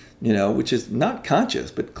shortcut, which is not conscious,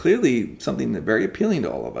 but clearly something that's very appealing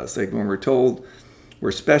to all of us. Like when we're told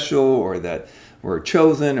we're special, or that we're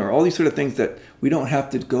chosen, or all these sort of things, that we don't have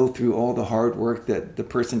to go through all the hard work that the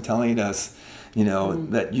person telling us,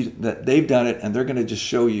 that they've done it, and they're going to just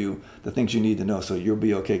show you the things you need to know, so you'll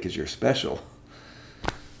be okay because you're special.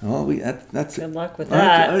 Well, that's good luck with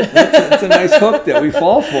that. That's a nice hook that we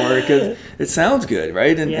fall for, because it sounds good,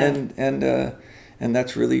 right? And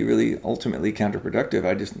that's really, really ultimately counterproductive.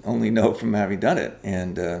 I just only know from having done it,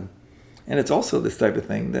 and it's also this type of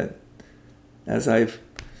thing that, as I've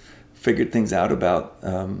figured things out about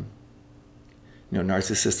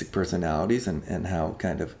narcissistic personalities and how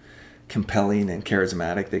kind of compelling and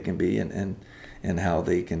charismatic they can be, and how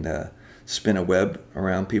they can spin a web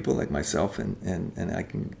around people like myself, and I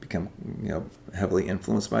can become heavily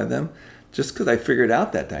influenced by them. Just because I figured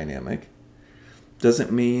out that dynamic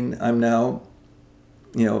doesn't mean I'm now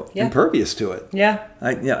impervious to it. Yeah.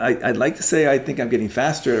 I'd like to say I think I'm getting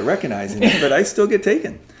faster at recognizing it, but I still get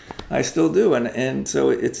taken. I still do, and so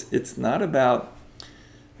it's not about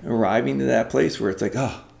arriving to that place where it's like,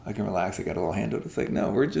 oh, I can relax, I got it all handled. It's like, no,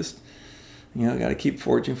 we're just got to keep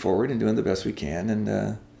forging forward and doing the best we can,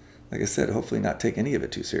 and like I said, hopefully not take any of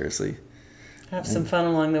it too seriously. Have some fun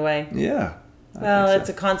along the way. Yeah. Well, it's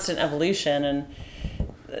a constant evolution, and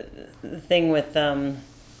the thing with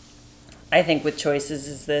I think with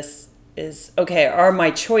choices is okay, are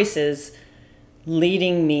my choices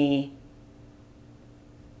leading me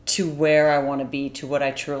to where I want to be, to what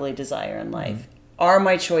I truly desire in life? Mm-hmm. Are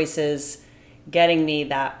my choices getting me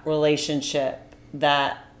that relationship,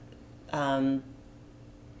 that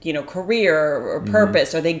career or purpose?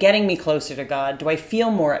 Mm-hmm. Are they getting me closer to God? Do I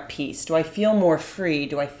feel more at peace? Do I feel more free?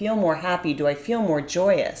 Do I feel more happy? Do I feel more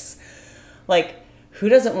joyous? Like, who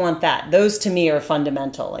doesn't want that? Those to me are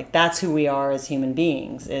fundamental. Like, that's who we are as human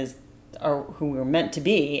beings, are who we're meant to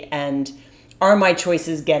be. And are my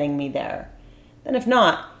choices getting me there? And if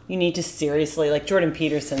not, you need to seriously, like Jordan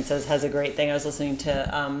Peterson has a great thing. I was listening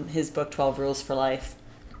to his book, 12 Rules for Life,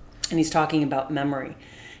 and he's talking about memory.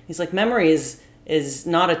 He's like, memory is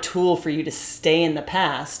not a tool for you to stay in the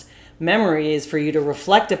past. Memory is for you to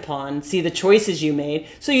reflect upon, see the choices you made,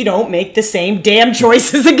 so you don't make the same damn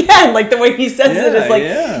choices again. Like, the way he says it is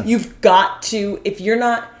like, you've got to, if you're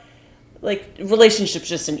not, like, relationship's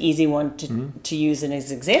just an easy one to use in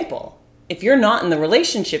his example. If you're not in the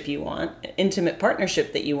relationship you want, intimate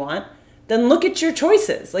partnership that you want, then look at your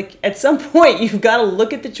choices. Like, at some point, you've got to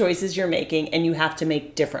look at the choices you're making, and you have to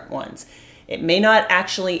make different ones. It may not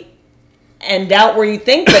actually end out where you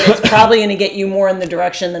think, but it's probably going to get you more in the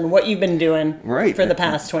direction than what you've been doing for the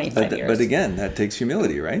past 25 years. But again, that takes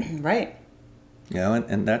humility, right? Right.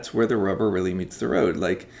 And that's where the rubber really meets the road.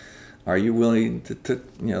 Like, are you willing to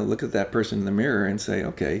look at that person in the mirror and say,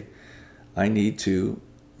 okay, I need to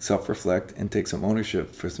self-reflect and take some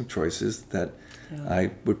ownership for some choices that I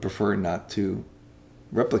would prefer not to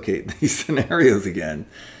replicate these scenarios again.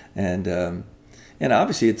 And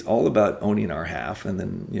obviously it's all about owning our half. And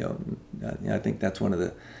then, I think that's one of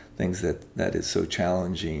the things that is so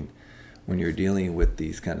challenging when you're dealing with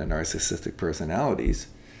these kind of narcissistic personalities,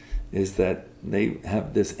 is that they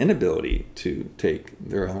have this inability to take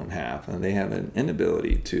their own half, and they have an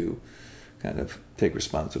inability to kind of take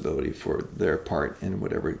responsibility for their part in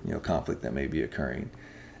whatever conflict that may be occurring.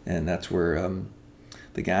 And that's where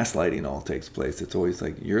the gaslighting all takes place. It's always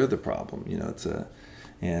like, you're the problem.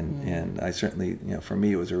 And I certainly, for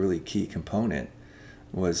me, it was a really key component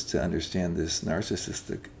was to understand this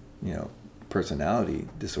narcissistic, personality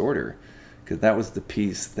disorder, because that was the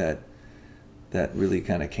piece that really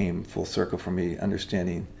kind of came full circle for me,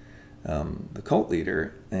 understanding the cult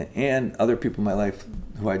leader and other people in my life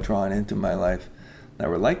who I'd drawn into my life that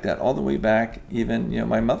were like that, all the way back. Even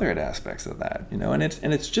my mother had aspects of that, and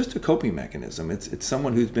it's just a coping mechanism. It's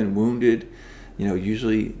someone who's been wounded,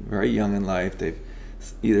 usually very young in life. They've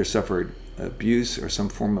either suffered abuse or some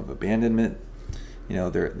form of abandonment.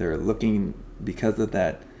 They're looking, because of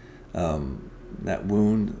that that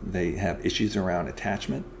wound. They have issues around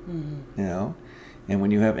attachment. And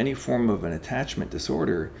when you have any form of an attachment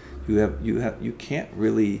disorder, you can't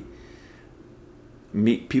really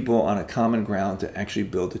meet people on a common ground to actually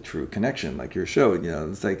build a true connection. Like your show,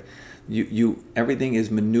 it's like you everything is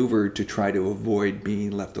maneuvered to try to avoid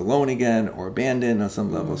being left alone again or abandoned on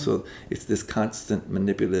some level. So it's this constant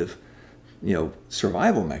manipulative,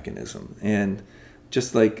 survival mechanism. And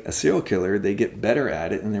just like a serial killer, they get better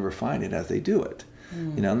at it and they refine it as they do it.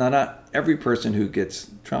 Not every person who gets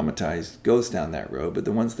traumatized goes down that road, but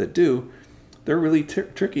the ones that do, they're really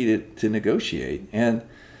tricky to negotiate. And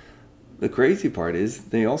the crazy part is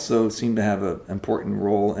they also seem to have an important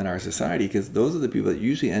role in our society, because those are the people that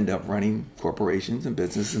usually end up running corporations and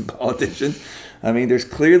businesses and politicians. I mean, there's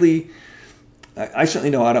clearly, I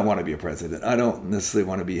certainly know I don't want to be a president. I don't necessarily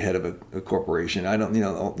want to be head of a corporation. I don't,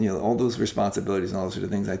 all those responsibilities and all those sort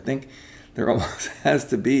of things. I think there almost has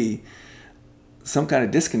to be some kind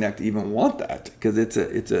of disconnect to even want that, because it's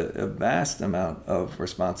a vast amount of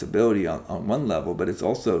responsibility on one level, but it's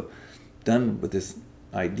also done with this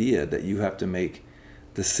idea that you have to make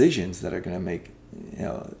decisions that are going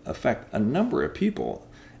to affect a number of people.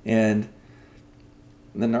 And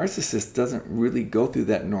the narcissist doesn't really go through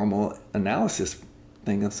that normal analysis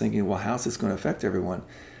thing of thinking, well, how's this going to affect everyone?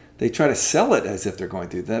 They try to sell it as if they're going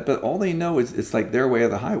through that, but all they know is it's like their way or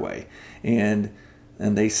the highway. And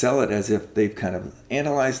they sell it as if they've kind of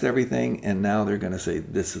analyzed everything, and now they're going to say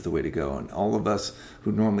this is the way to go. And all of us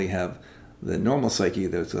who normally have the normal psyche,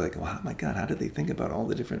 that's like, oh my God, how did they think about all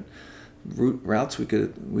the different routes we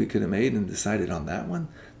could have made and decided on that one?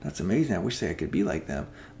 That's amazing. I wish I could be like them.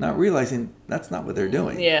 Not realizing that's not what they're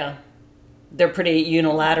doing. Yeah, they're pretty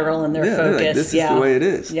unilateral in their focus. Like, this is the way it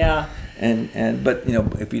is. Yeah. But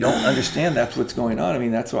if you don't understand that's what's going on, I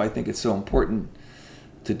mean, that's why I think it's so important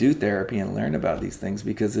to do therapy and learn about these things,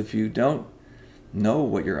 because if you don't know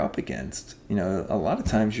what you're up against, a lot of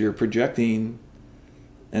times you're projecting,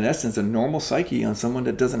 in essence, a normal psyche on someone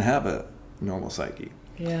that doesn't have a normal psyche.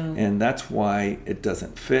 Yeah. And that's why it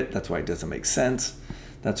doesn't fit. That's why it doesn't make sense.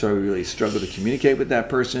 That's why we really struggle to communicate with that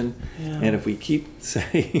person. Yeah. And if we keep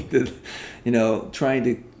saying that, trying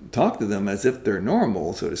to talk to them as if they're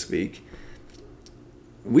normal, so to speak,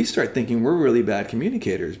 we start thinking we're really bad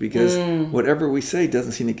communicators, because whatever we say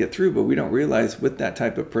doesn't seem to get through. But we don't realize with that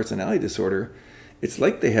type of personality disorder, it's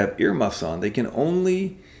like they have earmuffs on. They can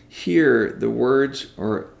only hear the words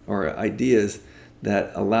or ideas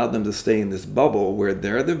that allow them to stay in this bubble where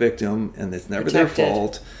they're the victim and it's never their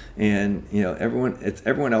fault, and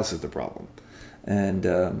everyone else is the problem.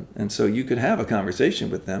 And so you could have a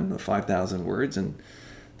conversation with them of 5,000 words, and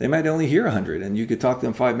they might only hear 100, and you could talk to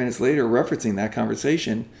them 5 minutes later referencing that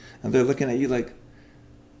conversation, and they're looking at you like,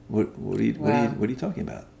 what are you talking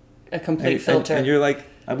about? A complete filter. And you're like,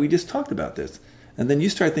 we just talked about this. And then you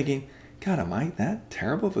start thinking, God, am I that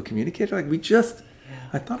terrible of a communicator? Like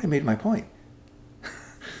I thought I made my point.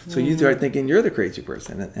 So you start thinking you're the crazy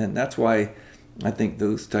person. And that's why I think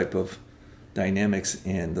those type of dynamics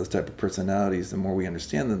and those type of personalities, the more we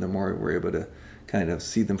understand them, the more we're able to kind of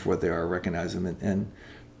see them for what they are, recognize them, and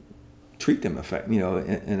treat them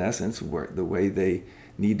in essence, the way they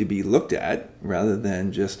need to be looked at, rather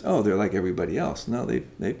than just, they're like everybody else. No,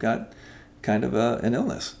 they've got kind of an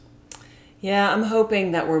illness. Yeah, I'm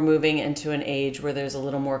hoping that we're moving into an age where there's a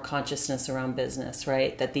little more consciousness around business,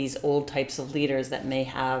 right? That these old types of leaders that may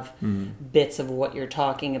have bits of what you're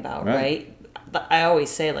talking about, right? But I always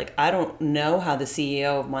say, I don't know how the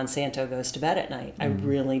CEO of Monsanto goes to bed at night. I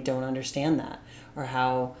really don't understand that. Or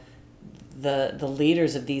how the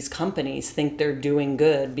leaders of these companies think they're doing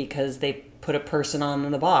good because they put a person on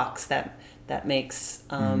the box that makes,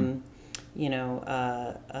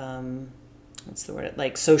 what's the word?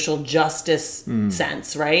 Like social justice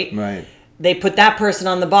sense, right? Right. They put that person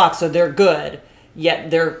on the box, so they're good, yet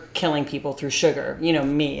they're killing people through sugar.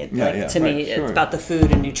 Me, it's about the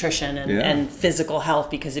food and nutrition and physical health,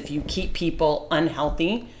 because if you keep people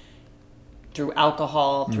unhealthy through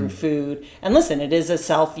alcohol, through food, and listen, it is this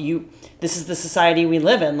is the society we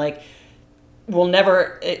live in. we'll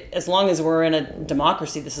never, as long as we're in a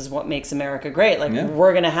democracy, this is what makes America great. Like, Yeah.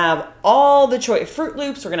 we're going to have all the choice. Fruit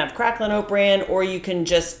Loops, we're going to have Cracklin' Oat Bran, or you can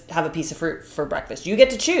just have a piece of fruit for breakfast. You get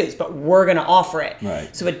to choose, but we're going to offer it.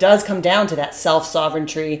 Right. So it does come down to that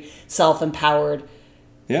self-sovereignty, self-empowered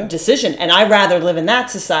Yeah. decision. And I'd rather live in that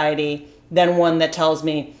society than one that tells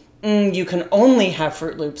me, you can only have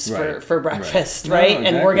Fruit Loops Right. for breakfast, No, right? And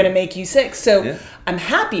we're exactly. going to make you sick. So Yeah. I'm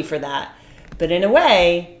happy for that. But in a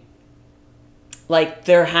way, like,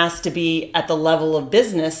 there has to be, at the level of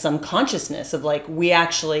business, some consciousness of, like, we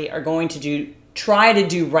actually are going to try to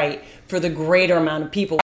do right for the greater amount of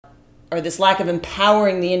people, or this lack of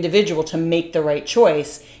empowering the individual to make the right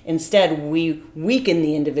choice. Instead, we weaken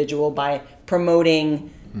the individual by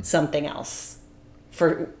promoting something else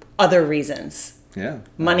for other reasons. Yeah.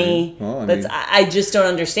 Money. I mean, I just don't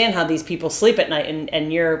understand how these people sleep at night,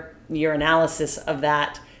 and your analysis of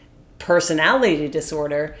that personality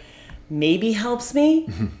disorder maybe helps me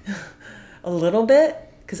a little bit,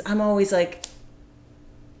 because I'm always like,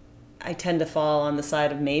 I tend to fall on the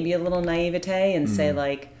side of maybe a little naivete and say,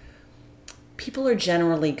 like, people are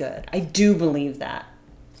generally good. I do believe that.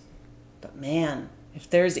 But man, if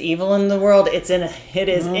there's evil in the world, I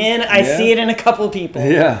see it in a couple of people.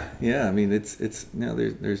 Yeah. I mean, it's no,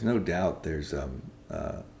 there's no doubt. There's a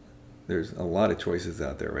lot of choices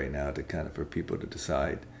out there right now for people to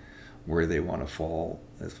decide where they want to fall,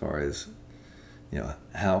 as far as,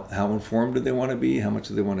 how informed do they want to be, how much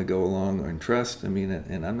do they want to go along and trust. I mean,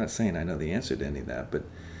 and I'm not saying I know the answer to any of that, but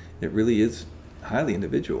it really is highly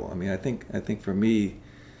individual. I mean, I think for me,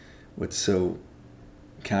 what's so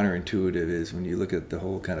counterintuitive is when you look at the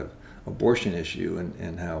whole kind of abortion issue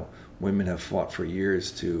and how women have fought for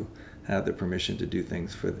years to have the permission to do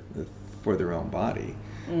things for their own body.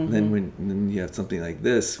 Mm-hmm. Then when you have something like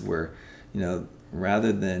this where,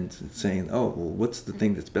 rather than saying, oh, well, what's the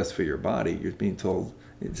thing that's best for your body, you're being told,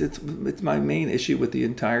 it's my main issue with the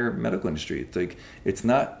entire medical industry. It's like, it's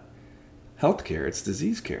not healthcare, it's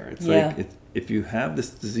disease care. It's like, if you have this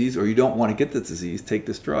disease or you don't want to get this disease, take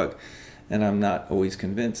this drug. And I'm not always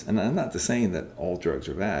convinced, and I'm not saying that all drugs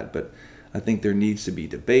are bad, but I think there needs to be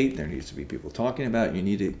debate, there needs to be people talking about it. You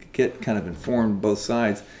need to get kind of informed both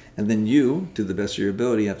sides, and then you, to the best of your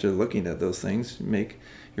ability, after looking at those things, make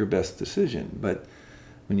your best decision. But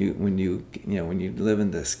when you live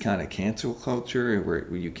in this kind of cancel culture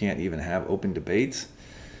where you can't even have open debates,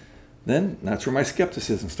 then that's where my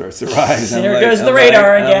skepticism starts to rise. There goes the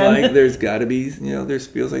radar again. I'm like, there's got to be, there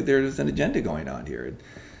feels like there's an agenda going on here.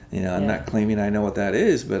 I'm not claiming I know what that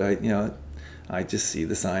is, but I just see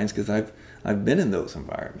the signs because I've been in those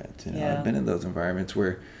environments. I've been in those environments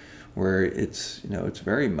where it's it's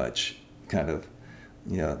very much kind of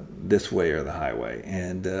this way or the highway,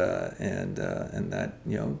 and that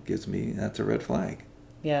gives me, that's a red flag.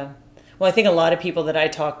 Yeah, well, I think a lot of people that I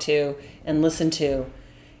talk to and listen to,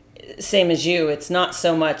 same as you, it's not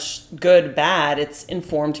so much good, bad, it's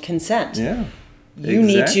informed consent. Yeah, you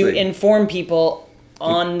need to inform people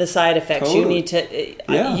on the side effects. Totally. You need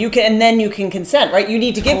to you can, and then you can consent, right? You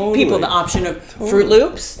need to give people the option of Fruit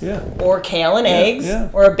Loops or kale and eggs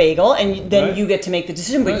or a bagel, and then you get to make the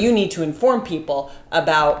decision. But you need to inform people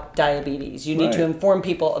about diabetes. You need to inform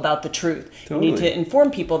people about the truth. Totally. You need to inform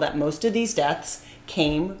people that most of these deaths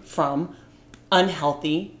came from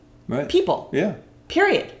unhealthy people. Yeah.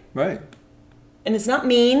 Period. Right. And it's not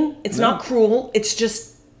mean, it's not cruel, it's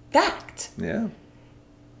just fact. Yeah.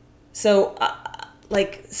 So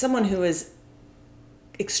like someone who is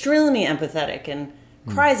extremely empathetic and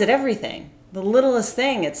cries at everything, the littlest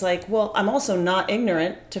thing, it's like, well, I'm also not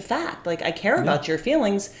ignorant to fact. Like, I care about your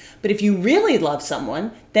feelings, but if you really love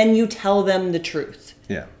someone, then you tell them the truth.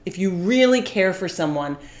 Yeah. If you really care for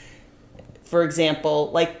someone, for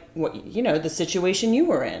example, like the situation you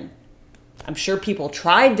were in, I'm sure people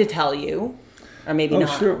tried to tell you, or maybe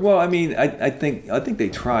not. Sure. Well, I mean, I think they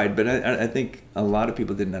tried, but I think a lot of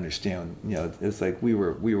people didn't understand. It's like we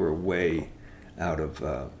were way out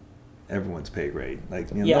of everyone's pay grade.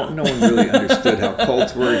 Like, no one really understood how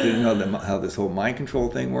cults worked. Didn't know how this whole mind control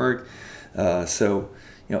thing worked. And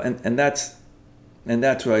that's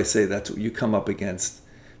why I say that's what you come up against.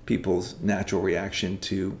 People's natural reaction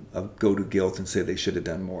to go to guilt and say they should have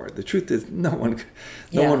done more. The truth is, no one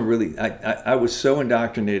really. I was so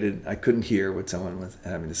indoctrinated, I couldn't hear what someone was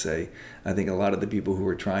having to say. I think a lot of the people who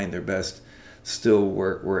were trying their best still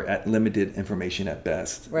were at limited information at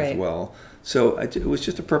best as well. So it was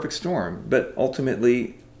just a perfect storm. But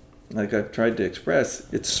ultimately, like I've tried to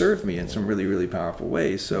express, it served me in some really, really powerful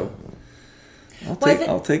ways. So I'll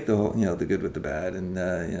take the whole, the good with the bad, and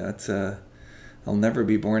it's. I'll never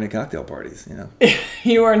be born at cocktail parties,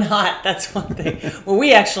 You are not. That's one thing. Well,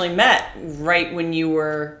 we actually met right when you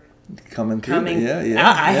were coming.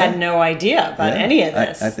 Yeah. I had no idea about any of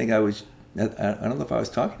this. I think I don't know if I was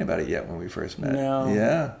talking about it yet when we first met. No.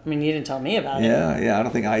 Yeah. I mean, you didn't tell me about it. Yeah. I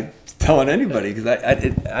don't think I telling anybody because I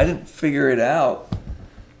didn't figure it out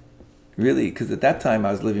really because at that time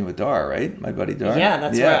I was living with Dar, right? My buddy Dar. Yeah,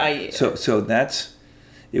 that's where So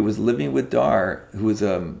it was living with Dar, who was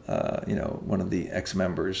one of the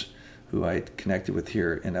ex-members who I connected with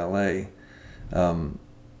here in LA.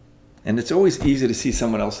 And it's always easier to see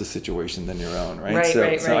someone else's situation than your own, right?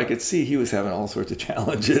 So I could see he was having all sorts of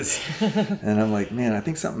challenges. And I'm like, man, I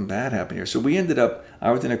think something bad happened here. So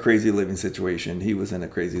I was in a crazy living situation. He was in a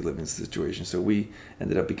crazy living situation. So we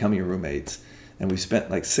ended up becoming roommates. And we spent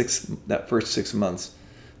that first 6 months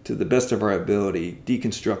to the best of our ability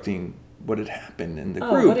deconstructing what had happened in the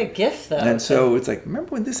group. Oh, what a gift, though. And so it's like, remember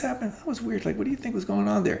when this happened? That was weird. Like, what do you think was going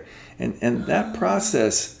on there? And that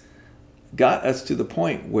process got us to the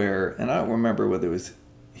point where, and I don't remember whether it was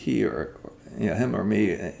he or him or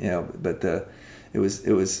me, but it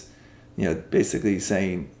was basically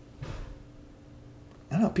saying,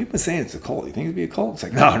 I don't know, people are saying it's a cult. You think it'd be a cult? It's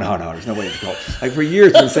like, no, there's no way it's a cult. Like for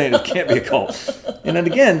years I've been saying it can't be a cult. And then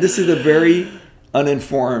again, this is a very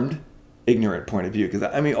uninformed, ignorant point of view because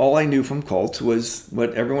all I knew from cults was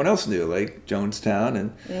what everyone else knew, like Jonestown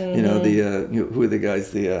and who are the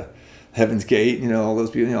guys, the Heaven's Gate, all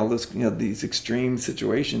those people, all those, these extreme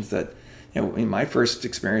situations that, in my first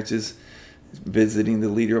experiences visiting the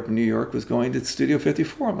leader up in New York was going to Studio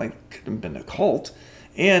 54. I'm like, couldn't have been a cult.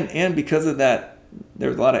 And because of that, there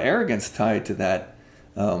was a lot of arrogance tied to that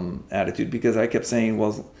attitude because I kept saying,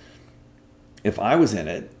 well, if I was in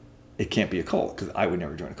it, it can't be a cult because I would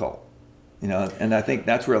never join a cult. And I think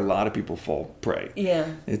that's where a lot of people fall prey.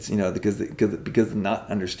 Yeah. It's because of not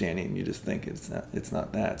understanding, you just think it's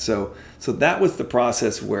not that. So that was the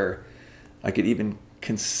process where I could even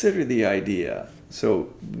consider the idea.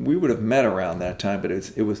 So we would have met around that time, but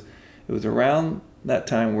it was around that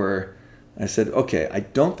time where I said, okay, I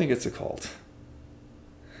don't think it's a cult,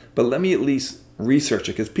 but let me at least research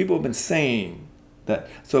it because people have been saying that.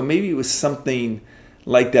 So maybe it was something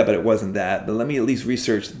like that, but it wasn't that. But let me at least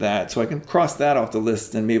research that so I can cross that off the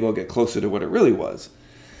list and maybe I'll get closer to what it really was.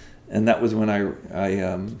 And that was when I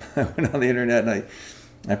went on the internet and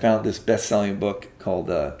I found this best-selling book called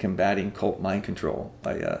Combating Cult Mind Control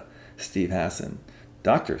by Steve Hassan,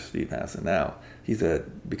 Dr. Steve Hassan now. He's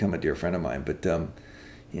become a dear friend of mine, but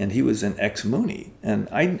and he was an ex-Moonie. And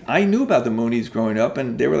I knew about the Moonies growing up,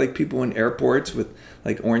 and they were like people in airports with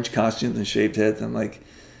like orange costumes and shaved heads. I'm like,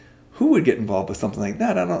 who would get involved with something like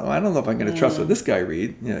that? I don't know if I'm going to trust what this guy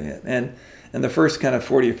read. And the first kind of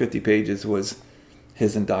 40 or 50 pages was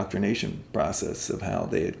his indoctrination process of how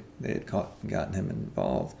they had gotten him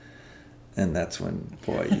involved. And that's when,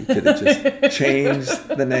 boy, you could have just changed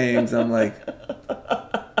the names. I'm like,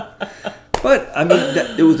 but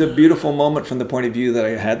it was a beautiful moment from the point of view that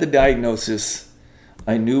I had the diagnosis,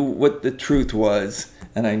 I knew what the truth was,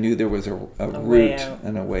 and I knew there was a route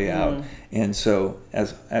and a way out. And so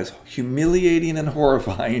as humiliating and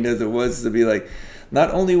horrifying as it was to be like,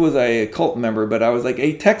 not only was I a cult member, but I was like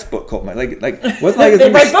a textbook cult member. Like wasn't like they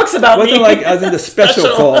write books about me. Wasn't like I was in the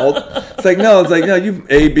special cult. It's like no, you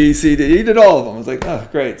A, B, C, D. You did all of them. I was like, oh,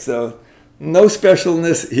 great. So no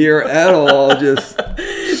specialness here at all. Just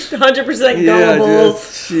 100% gullible.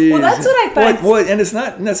 Well, that's what I find. Well, and it's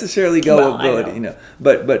not necessarily gullibility,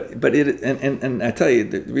 But it and I tell you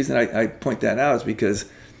the reason I point that out is because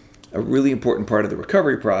a really important part of the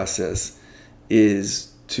recovery process is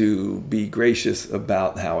to be gracious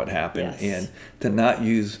about how it happened and to not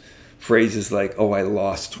use phrases like, "Oh, I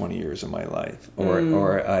lost 20 years of my life,"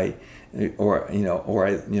 or I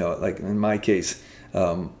like in my case,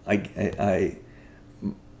 I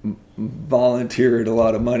volunteered a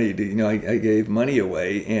lot of money to, I gave money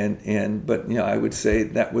away but I would say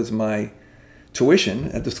that was my tuition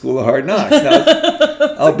at the School of Hard Knocks. Now,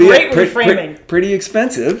 albeit pretty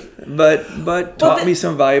expensive, but taught me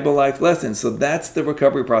some valuable life lessons. So that's the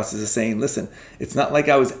recovery process of saying, listen, it's not like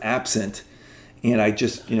I was absent and I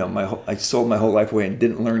just, I sold my whole life away and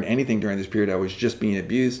didn't learn anything during this period. I was just being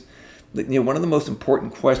abused. One of the most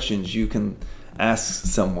important questions you can ask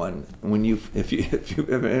someone if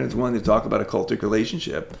it's one to talk about a cultic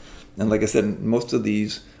relationship, and like I said, most of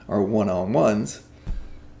these are one-on-ones.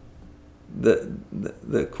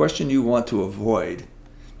 The question you want to avoid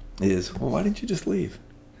is, well, why didn't you just leave?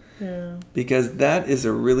 Yeah. Because that is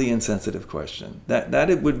a really insensitive question. That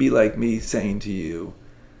it would be like me saying to you,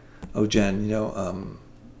 oh, Jen,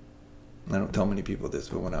 I don't tell many people this,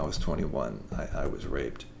 but when I was 21, I was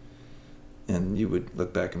raped. and you would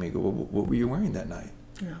look back at me and go, well, what were you wearing that night?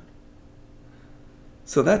 Yeah.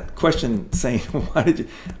 So that question saying, why did you...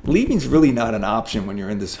 Leaving's really not an option when you're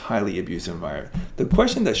in this highly abusive environment. The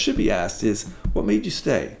question that should be asked is, what made you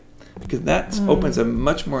stay? Because that opens a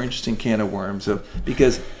much more interesting can of worms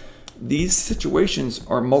because these situations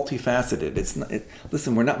are multifaceted. It's not,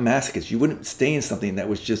 listen, we're not masochists. You wouldn't stay in something that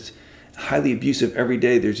was just highly abusive every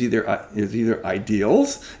day. There's either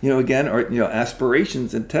ideals, again, or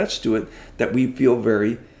aspirations attached to it that we feel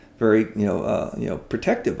very, very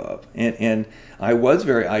protective of. And I was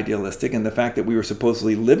very idealistic, and the fact that we were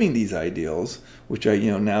supposedly living these ideals, which I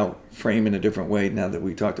now frame in a different way now that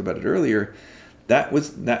we talked about it earlier, I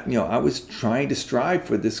was trying to strive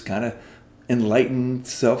for this kind of enlightened,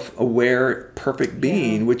 self-aware, perfect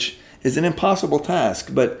being, which is an impossible task.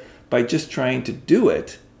 But by just trying to do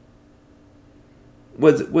it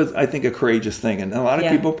was I think a courageous thing. And a lot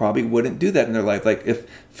of people probably wouldn't do that in their life. Like if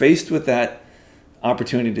faced with that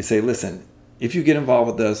opportunity to say, listen, if you get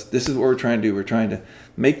involved with us, this is what we're trying to do. We're trying to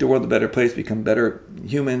make the world a better place, become better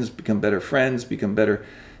humans, become better friends, become better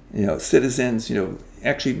citizens,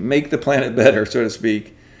 actually make the planet better, so to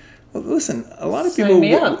speak. Well, listen, a lot of people,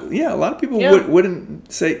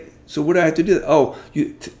 wouldn't say, so what do I have to do? Oh,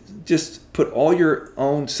 you just put all your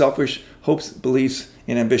own selfish hopes, beliefs,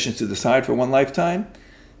 and ambitions to the side for one lifetime,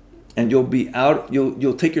 and you'll be out.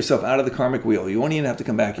 You'll take yourself out of the karmic wheel. You won't even have to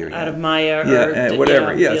come back here again. Out of Maya, or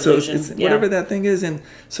whatever. So it's whatever that thing is, and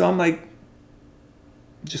so I'm like,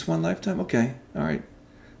 just one lifetime. Okay, all right,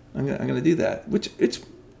 I'm gonna do that. Which it's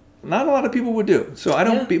not a lot of people would do. So I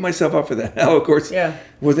don't beat myself up for that. Now, of course,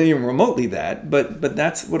 wasn't even remotely that, but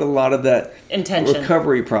that's what a lot of that intention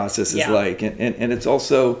recovery process is like, and it's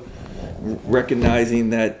also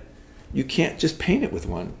recognizing that you can't just paint it with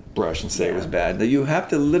one brush and say it was bad. That you have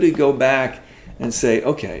to literally go back and say,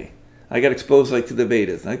 okay, I got exposed to the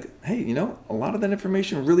Vedas. Like, hey, a lot of that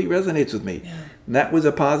information really resonates with me. Yeah. That was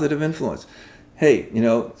a positive influence. Hey,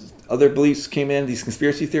 other beliefs came in, these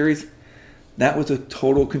conspiracy theories. That was a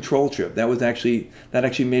total control trip. That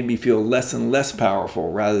actually made me feel less and less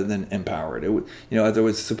powerful rather than empowered. As I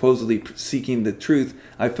was supposedly seeking the truth,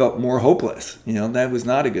 I felt more hopeless. That was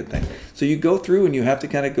not a good thing. So you go through and you have to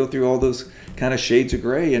kind of go through all those kind of shades of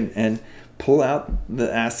gray and pull out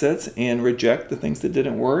the assets and reject the things that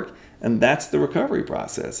didn't work. And that's the recovery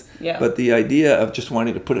process. Yeah. But the idea of just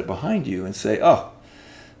wanting to put it behind you and say, oh,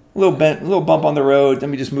 a little bump on the road, let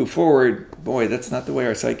me just move forward. Boy, that's not the way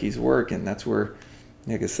our psyches work, and that's where,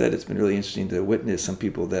 like I said, it's been really interesting to witness some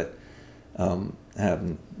people that have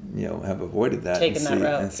avoided that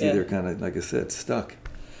and see they're kind of, like I said, stuck.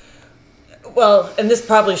 Well, and this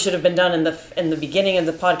probably should have been done in the beginning of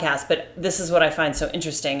the podcast, but this is what I find so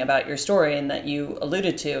interesting about your story, and that you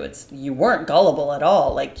alluded to. It's you weren't gullible at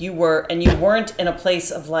all. Like you weren't in a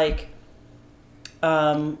place of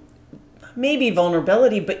maybe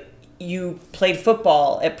vulnerability, but you played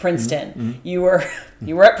football at Princeton. Mm-hmm. You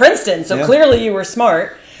were at Princeton, so clearly you were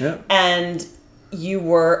smart. Yeah. And you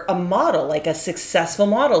were a model, like a successful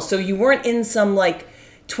model. So you weren't in some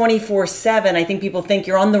 24/7. I think people think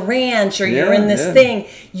you're on the ranch or you're in this thing.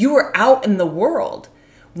 You were out in the world.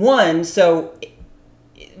 So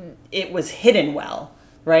it was hidden well,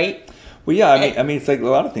 right? Well, yeah. I mean, it's like a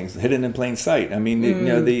lot of things hidden in plain sight. I mean,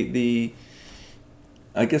 the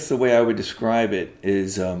I guess the way I would describe it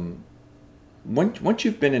is once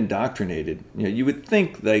you've been indoctrinated, you would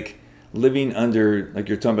think living under,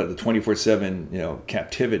 you're talking about the 24/7,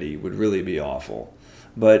 captivity would really be awful.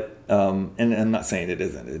 But, and I'm not saying it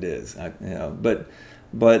isn't, it is,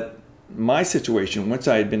 but my situation, once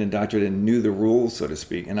I had been indoctrinated and knew the rules, so to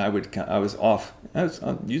speak, and I was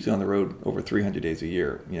usually on the road over 300 days a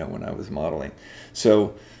year, when I was modeling.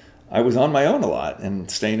 So I was on my own a lot and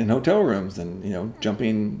staying in hotel rooms and,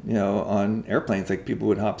 jumping, on airplanes like people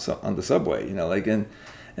would hop on the subway,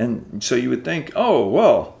 and so you would think, oh,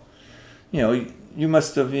 well, you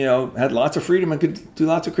must have, had lots of freedom and could do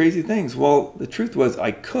lots of crazy things. Well, the truth was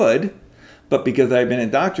I could, but because I'd been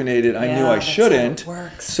indoctrinated, I knew I shouldn't.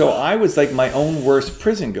 So I was like my own worst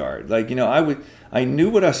prison guard. I knew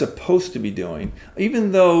what I was supposed to be doing,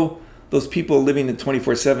 even though those people living in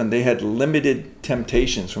 24/7, they had limited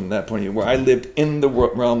temptations from that point of view, where I lived in the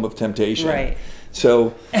realm of temptation. Right.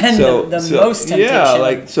 The most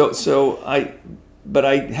temptation. But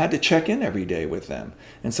I had to check in every day with them.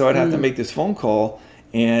 And so I'd have to make this phone call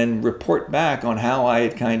and report back on how I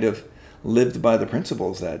had kind of lived by the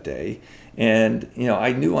principles that day. And,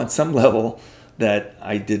 I knew on some level that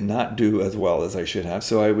I did not do as well as I should have.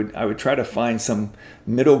 So I would try to find some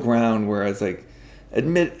middle ground where I was like,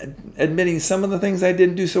 admitting some of the things I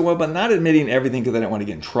didn't do so well, but not admitting everything because I didn't want to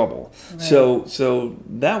get in trouble. Right. So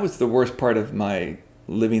that was the worst part of my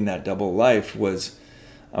living that double life. Was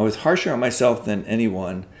I was harsher on myself than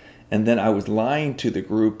anyone, and then I was lying to the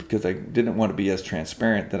group because I didn't want to be as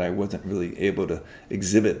transparent that I wasn't really able to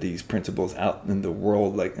exhibit these principles out in the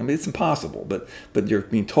world. Like, I mean, it's impossible, but you're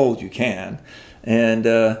being told you can, and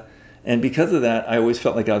because of that, I always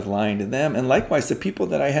felt like I was lying to them, and likewise the people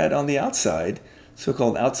that I had on the outside,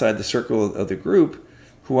 so-called outside the circle of the group,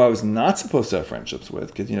 who I was not supposed to have friendships with,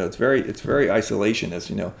 because it's very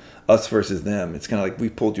isolationist, us versus them. It's kind of like we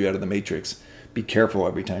pulled you out of the matrix. Be careful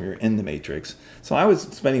every time you're in the matrix. So I was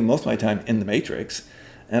spending most of my time in the matrix,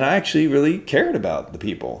 and I actually really cared about the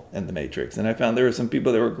people in the matrix. And I found there were some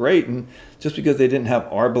people that were great, and just because they didn't have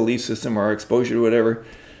our belief system or our exposure to whatever,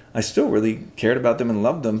 I still really cared about them and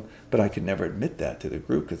loved them, but I could never admit that to the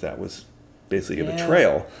group because that was basically a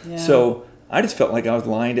betrayal. Yeah. So I just felt like I was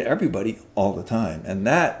lying to everybody all the time. And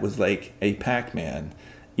that was like a Pac-Man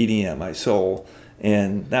eating at my soul.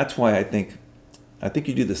 And that's why I think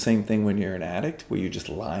you do the same thing when you're an addict, where you're just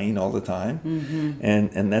lying all the time. Mm-hmm.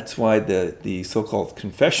 And that's why the so-called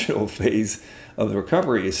confessional phase of the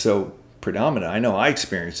recovery is so predominant. I know I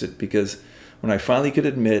experienced it because when I finally could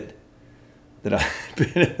admit that I've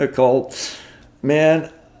been in a cult,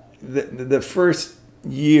 man, the first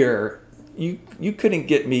year, you couldn't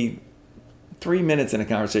get me 3 minutes in a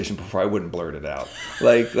conversation before I wouldn't blurt it out.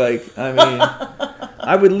 Like I mean,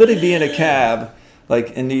 I would literally be in a cab,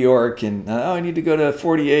 like in New York, and I need to go to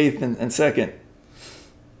 48th and 2nd.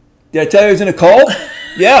 Did I tell you I was in a cult?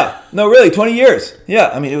 Yeah. No, really, 20 years.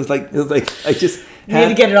 Yeah. I mean, it was like I just had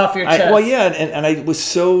to get it off your chest. Well, yeah, and I was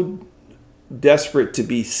so desperate to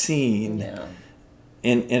be seen. Yeah.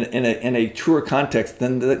 In a truer context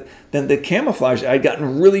than the camouflage I'd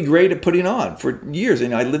gotten really great at putting on for years.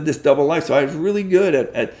 And I lived this double life, so I was really good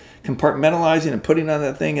at compartmentalizing and putting on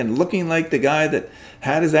that thing and looking like the guy that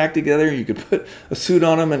had his act together. You could put a suit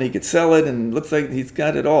on him and he could sell it, and it looks like he's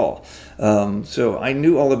got it all. So I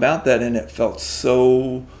knew all about that, and it felt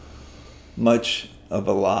so much of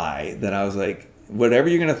a lie that I was like, whatever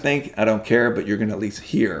you're going to think, I don't care, but you're going to at least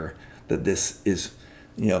hear that this is,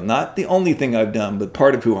 not the only thing I've done, but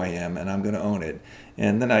part of who I am, and I'm going to own it.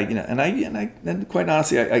 And then and quite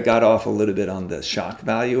honestly, I got off a little bit on the shock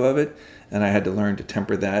value of it, and I had to learn to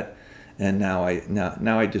temper that. And now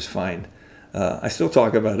I just find, I still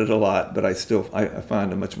talk about it a lot, but I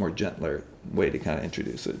find a much more gentler way to kind of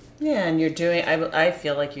introduce it. Yeah, and you're doing, I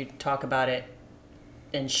feel like you talk about it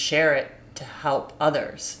and share it to help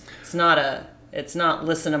others. It's not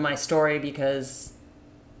listen to my story because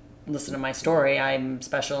listen to my story, I'm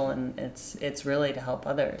special, and it's really to help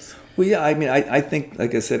others. Well, yeah, I mean, I think,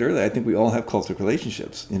 like I said earlier, I think we all have cultic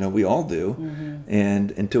relationships. We all do. Mm-hmm.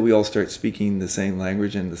 And until we all start speaking the same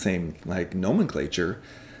language and the same nomenclature,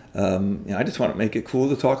 I just want to make it cool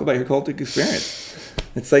to talk about your cultic experience.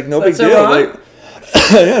 It's like no big deal.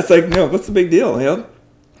 Yeah, it's like, no, what's the big deal?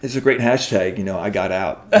 It's a great hashtag. I got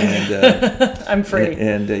out, and I'm free.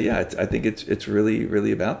 And I think it's really,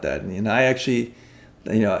 really about that. And I actually,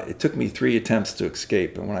 it took me 3 attempts to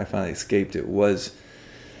escape, and when I finally escaped, it was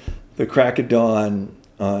the crack of dawn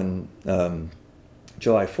on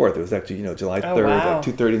July 4th. It was actually, July 3rd, at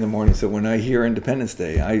 2:30 in the morning. So when I hear Independence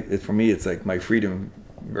Day, for me, it's like my freedom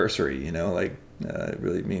anniversary. It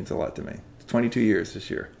really means a lot to me. It's 22 years this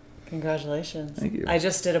year. Congratulations! Thank you. I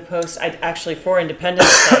just did a post. For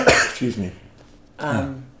Independence Day. Excuse me.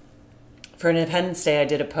 For Independence Day, I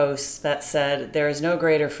did a post that said, "There is no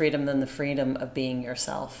greater freedom than the freedom of being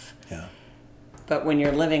yourself." Yeah. But when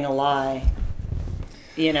you're living a lie,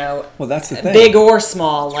 well, that's the thing. Big or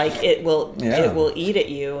small, like it will eat at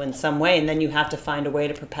you in some way, and then you have to find a way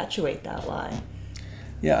to perpetuate that lie.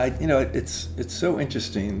 Yeah, it's so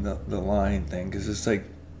interesting, the lying thing, because it's like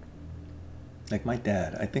my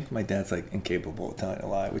dad. I think my dad's incapable of telling a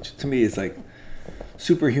lie, which to me is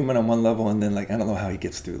superhuman on one level, and then I don't know how he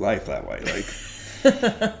gets through life that way.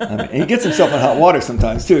 And he gets himself in hot water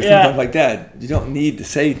sometimes too. Yeah. Sometimes Dad, you don't need to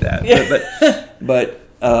say that. Yeah.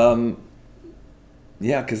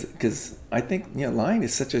 Because I think lying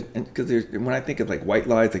is such a, because when I think of white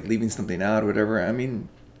lies, leaving something out or whatever. I mean,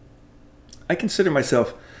 I consider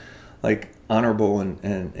myself honorable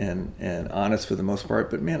and honest for the most part,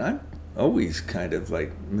 but man, I'm always kind of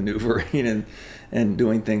maneuvering and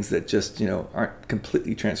doing things that just aren't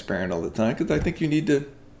completely transparent all the time, because I think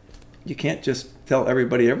you can't just tell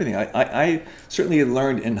everybody everything. I certainly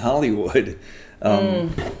learned in Hollywood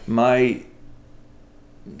my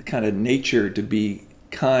kind of nature to be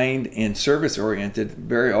kind and service oriented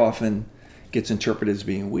very often gets interpreted as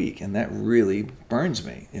being weak, and that really burns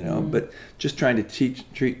me, But just trying to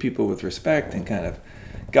treat people with respect and kind of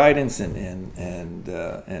guidance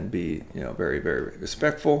and be very, very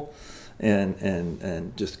respectful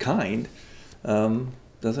and just kind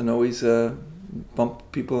doesn't always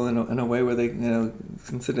bump people in a way where they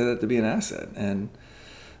consider that to be an asset. And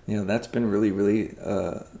that's been really, really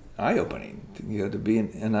eye-opening to be in,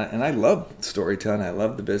 and I love storytelling. I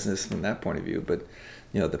love the business from that point of view, but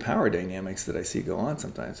the power dynamics that I see go on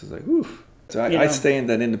sometimes is like, oof. So I stay in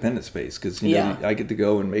that independent space because I get to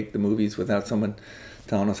go and make the movies without someone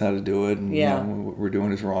telling us how to do it, and what we're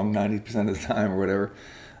doing is wrong 90% of the time or whatever.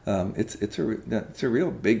 It's a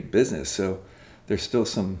real big business. So there's still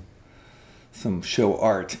some show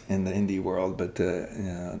art in the indie world, but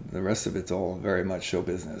the rest of it's all very much show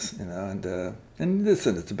business. And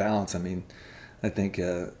listen, it's a balance. I mean, I think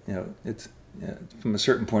it's from a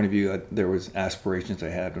certain point of view, there was aspirations I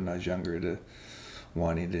had when I was younger to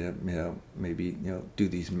wanting to maybe do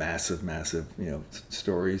these massive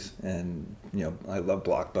stories, and I love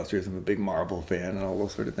blockbusters. I'm a big Marvel fan and all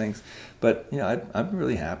those sort of things, but I'm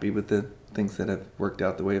really happy with the things that have worked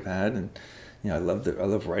out the way I've had, and I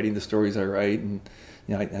love writing the stories I write, and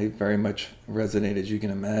I very much resonate, as you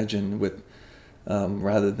can imagine, with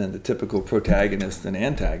rather than the typical protagonist and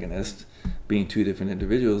antagonist being two different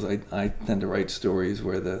individuals. I tend to write stories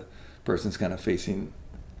where the person's kind of facing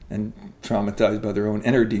and traumatized by their own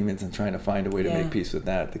inner demons and trying to find a way to make peace with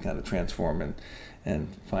that, to kind of transform and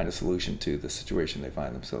find a solution to the situation they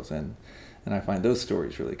find themselves in. And I find those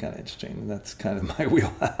stories really kind of interesting, and that's kind of my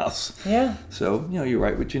wheelhouse. Yeah. So, you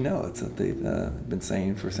write what you know. It's what they've been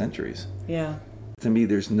saying for centuries. Yeah. To me,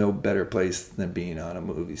 there's no better place than being on a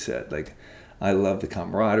movie set. Like, I love the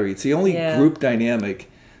camaraderie. It's the only group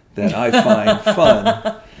dynamic that I find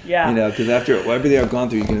fun. Yeah. Because after everything I've gone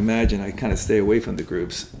through, you can imagine I kind of stay away from the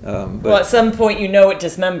groups. But at some point, it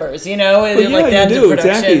dismembers, Well, like the end of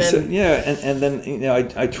production. Exactly. So, and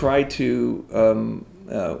then, I try to,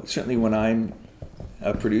 certainly when I'm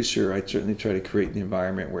a producer, I certainly try to create the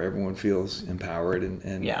environment where everyone feels empowered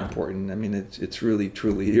and important. I mean, it's really,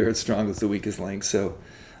 truly, you're as strong as the weakest link. So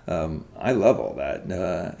I love all that.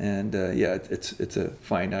 It's a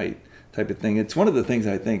finite type of thing. It's one of the things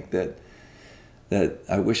I think that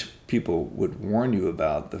I wish people would warn you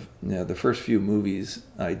about. The first few movies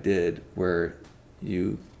I did, where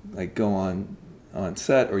you like go on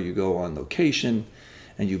set or you go on location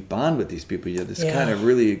and you bond with these people. You have this kind of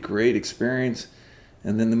really great experience,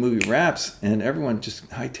 and then the movie wraps and everyone just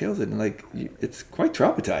hightails it, and it's quite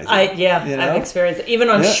traumatizing. I've experienced it. Even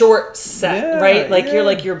on short set,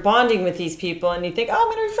 right? You're bonding with these people, and you think, I'm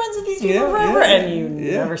going to be friends with these people forever, and you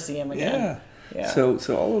never see them again. Yeah. So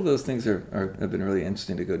all of those things have been really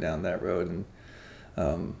interesting to go down that road,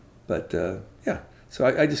 and So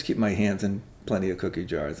I just keep my hands in plenty of cookie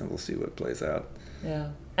jars, and we'll see what plays out.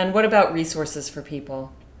 Yeah. And what about resources for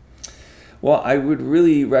people? Well, I would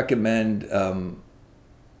really recommend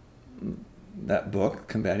that book,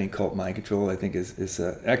 Combating Cult Mind Control. I think is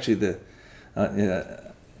actually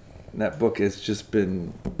that book has just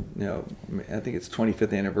been, I think it's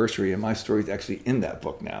 25th anniversary, and my story's actually in that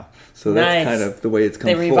book now. So that's kind of the way it's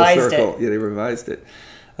come full circle. Yeah, they revised it.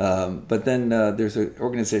 But then there's an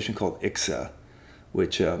organization called ICSA,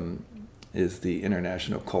 which is the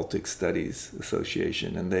International Cultic Studies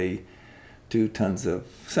Association, and they do tons of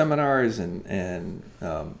seminars and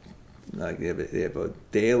they have a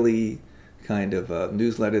daily kind of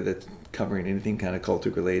newsletter that's covering anything kind of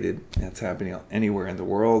cultic related that's happening anywhere in the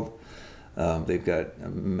world. They've got a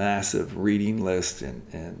massive reading list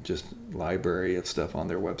and just library of stuff on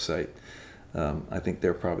their website. I think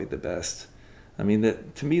they're probably the best. I mean,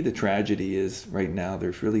 to me, the tragedy is right now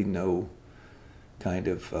there's really no kind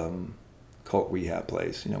of cult rehab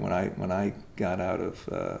place. When I got out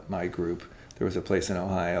of my group, there was a place in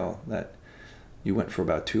Ohio that you went for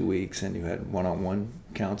about 2 weeks and you had one-on-one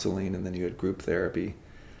counseling, and then you had group therapy,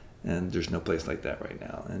 and there's no place like that right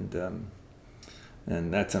now.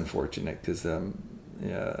 And that's unfortunate because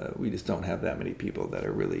we just don't have that many people that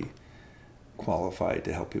are really qualified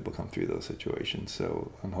to help people come through those situations.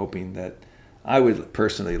 So I'm hoping that I would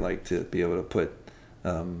personally like to be able to put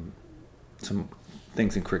some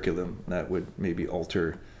things in curriculum that would maybe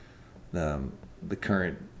alter the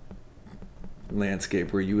current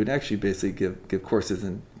landscape, where you would actually basically give courses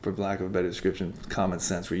in, for lack of a better description, common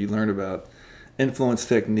sense, where you learn about influence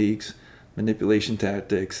techniques, manipulation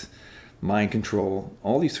tactics, mind control,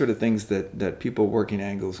 all these sort of things that people working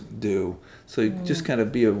angles do. So you just kind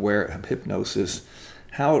of be aware of hypnosis,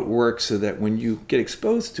 how it works, so that when you get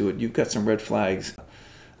exposed to it, you've got some red flags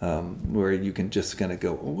where you can just kind of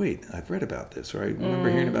go, oh wait, I've read about this, or I remember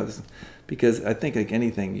hearing about this. Because I think, like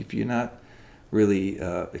anything, if you're not really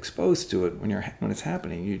exposed to it when it's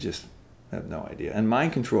happening, you just have no idea. And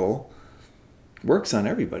mind control works on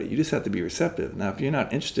everybody. You just have to be receptive. Now, if you're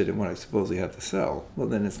not interested in what I supposedly have to sell, well,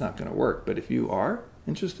 then it's not going to work. But if you are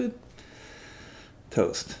interested,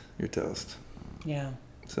 toast. You're toast. Yeah.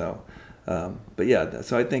 So, but yeah,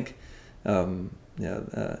 so I think,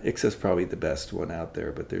 ICSA's probably the best one out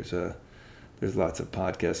there, but there's lots of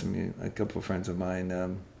podcasts. I mean, a couple of friends of mine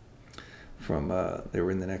they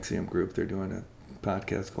were in the NXIVM group. They're doing a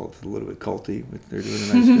podcast called "A Little Bit Culty," which they're doing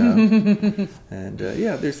a nice job. And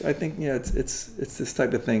I think it's this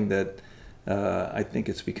type of thing that I think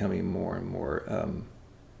it's becoming more and more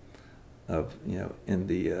in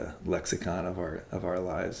the lexicon of our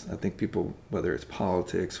lives. I think people, whether it's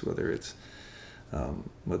politics, whether it's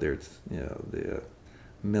the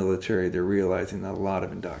military, they're realizing that a lot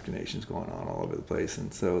of indoctrination is going on all over the place.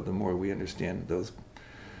 And so the more we understand those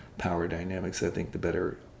power dynamics, I think the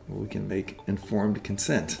better we can make informed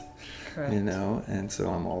consent. Correct. And so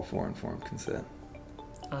I'm all for informed consent.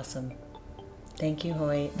 Awesome. Thank you,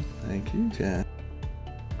 Hoyt. Thank you, Jen.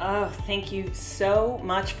 Oh, thank you so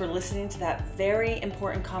much for listening to that very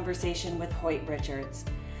important conversation with Hoyt Richards.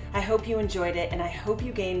 I hope you enjoyed it, and I hope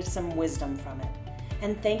you gained some wisdom from it.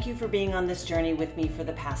 And thank you for being on this journey with me for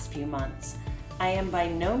the past few months. I am by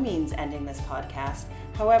no means ending this podcast.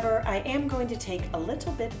 However, I am going to take a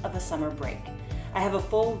little bit of a summer break. I have a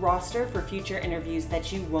full roster for future interviews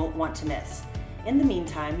that you won't want to miss. In the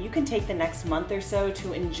meantime, you can take the next month or so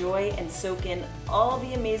to enjoy and soak in all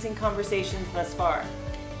the amazing conversations thus far.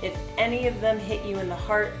 If any of them hit you in the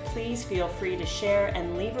heart, please feel free to share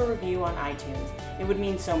and leave a review on iTunes. It would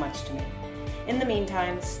mean so much to me. In the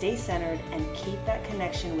meantime, stay centered and keep that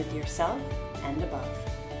connection with yourself and above.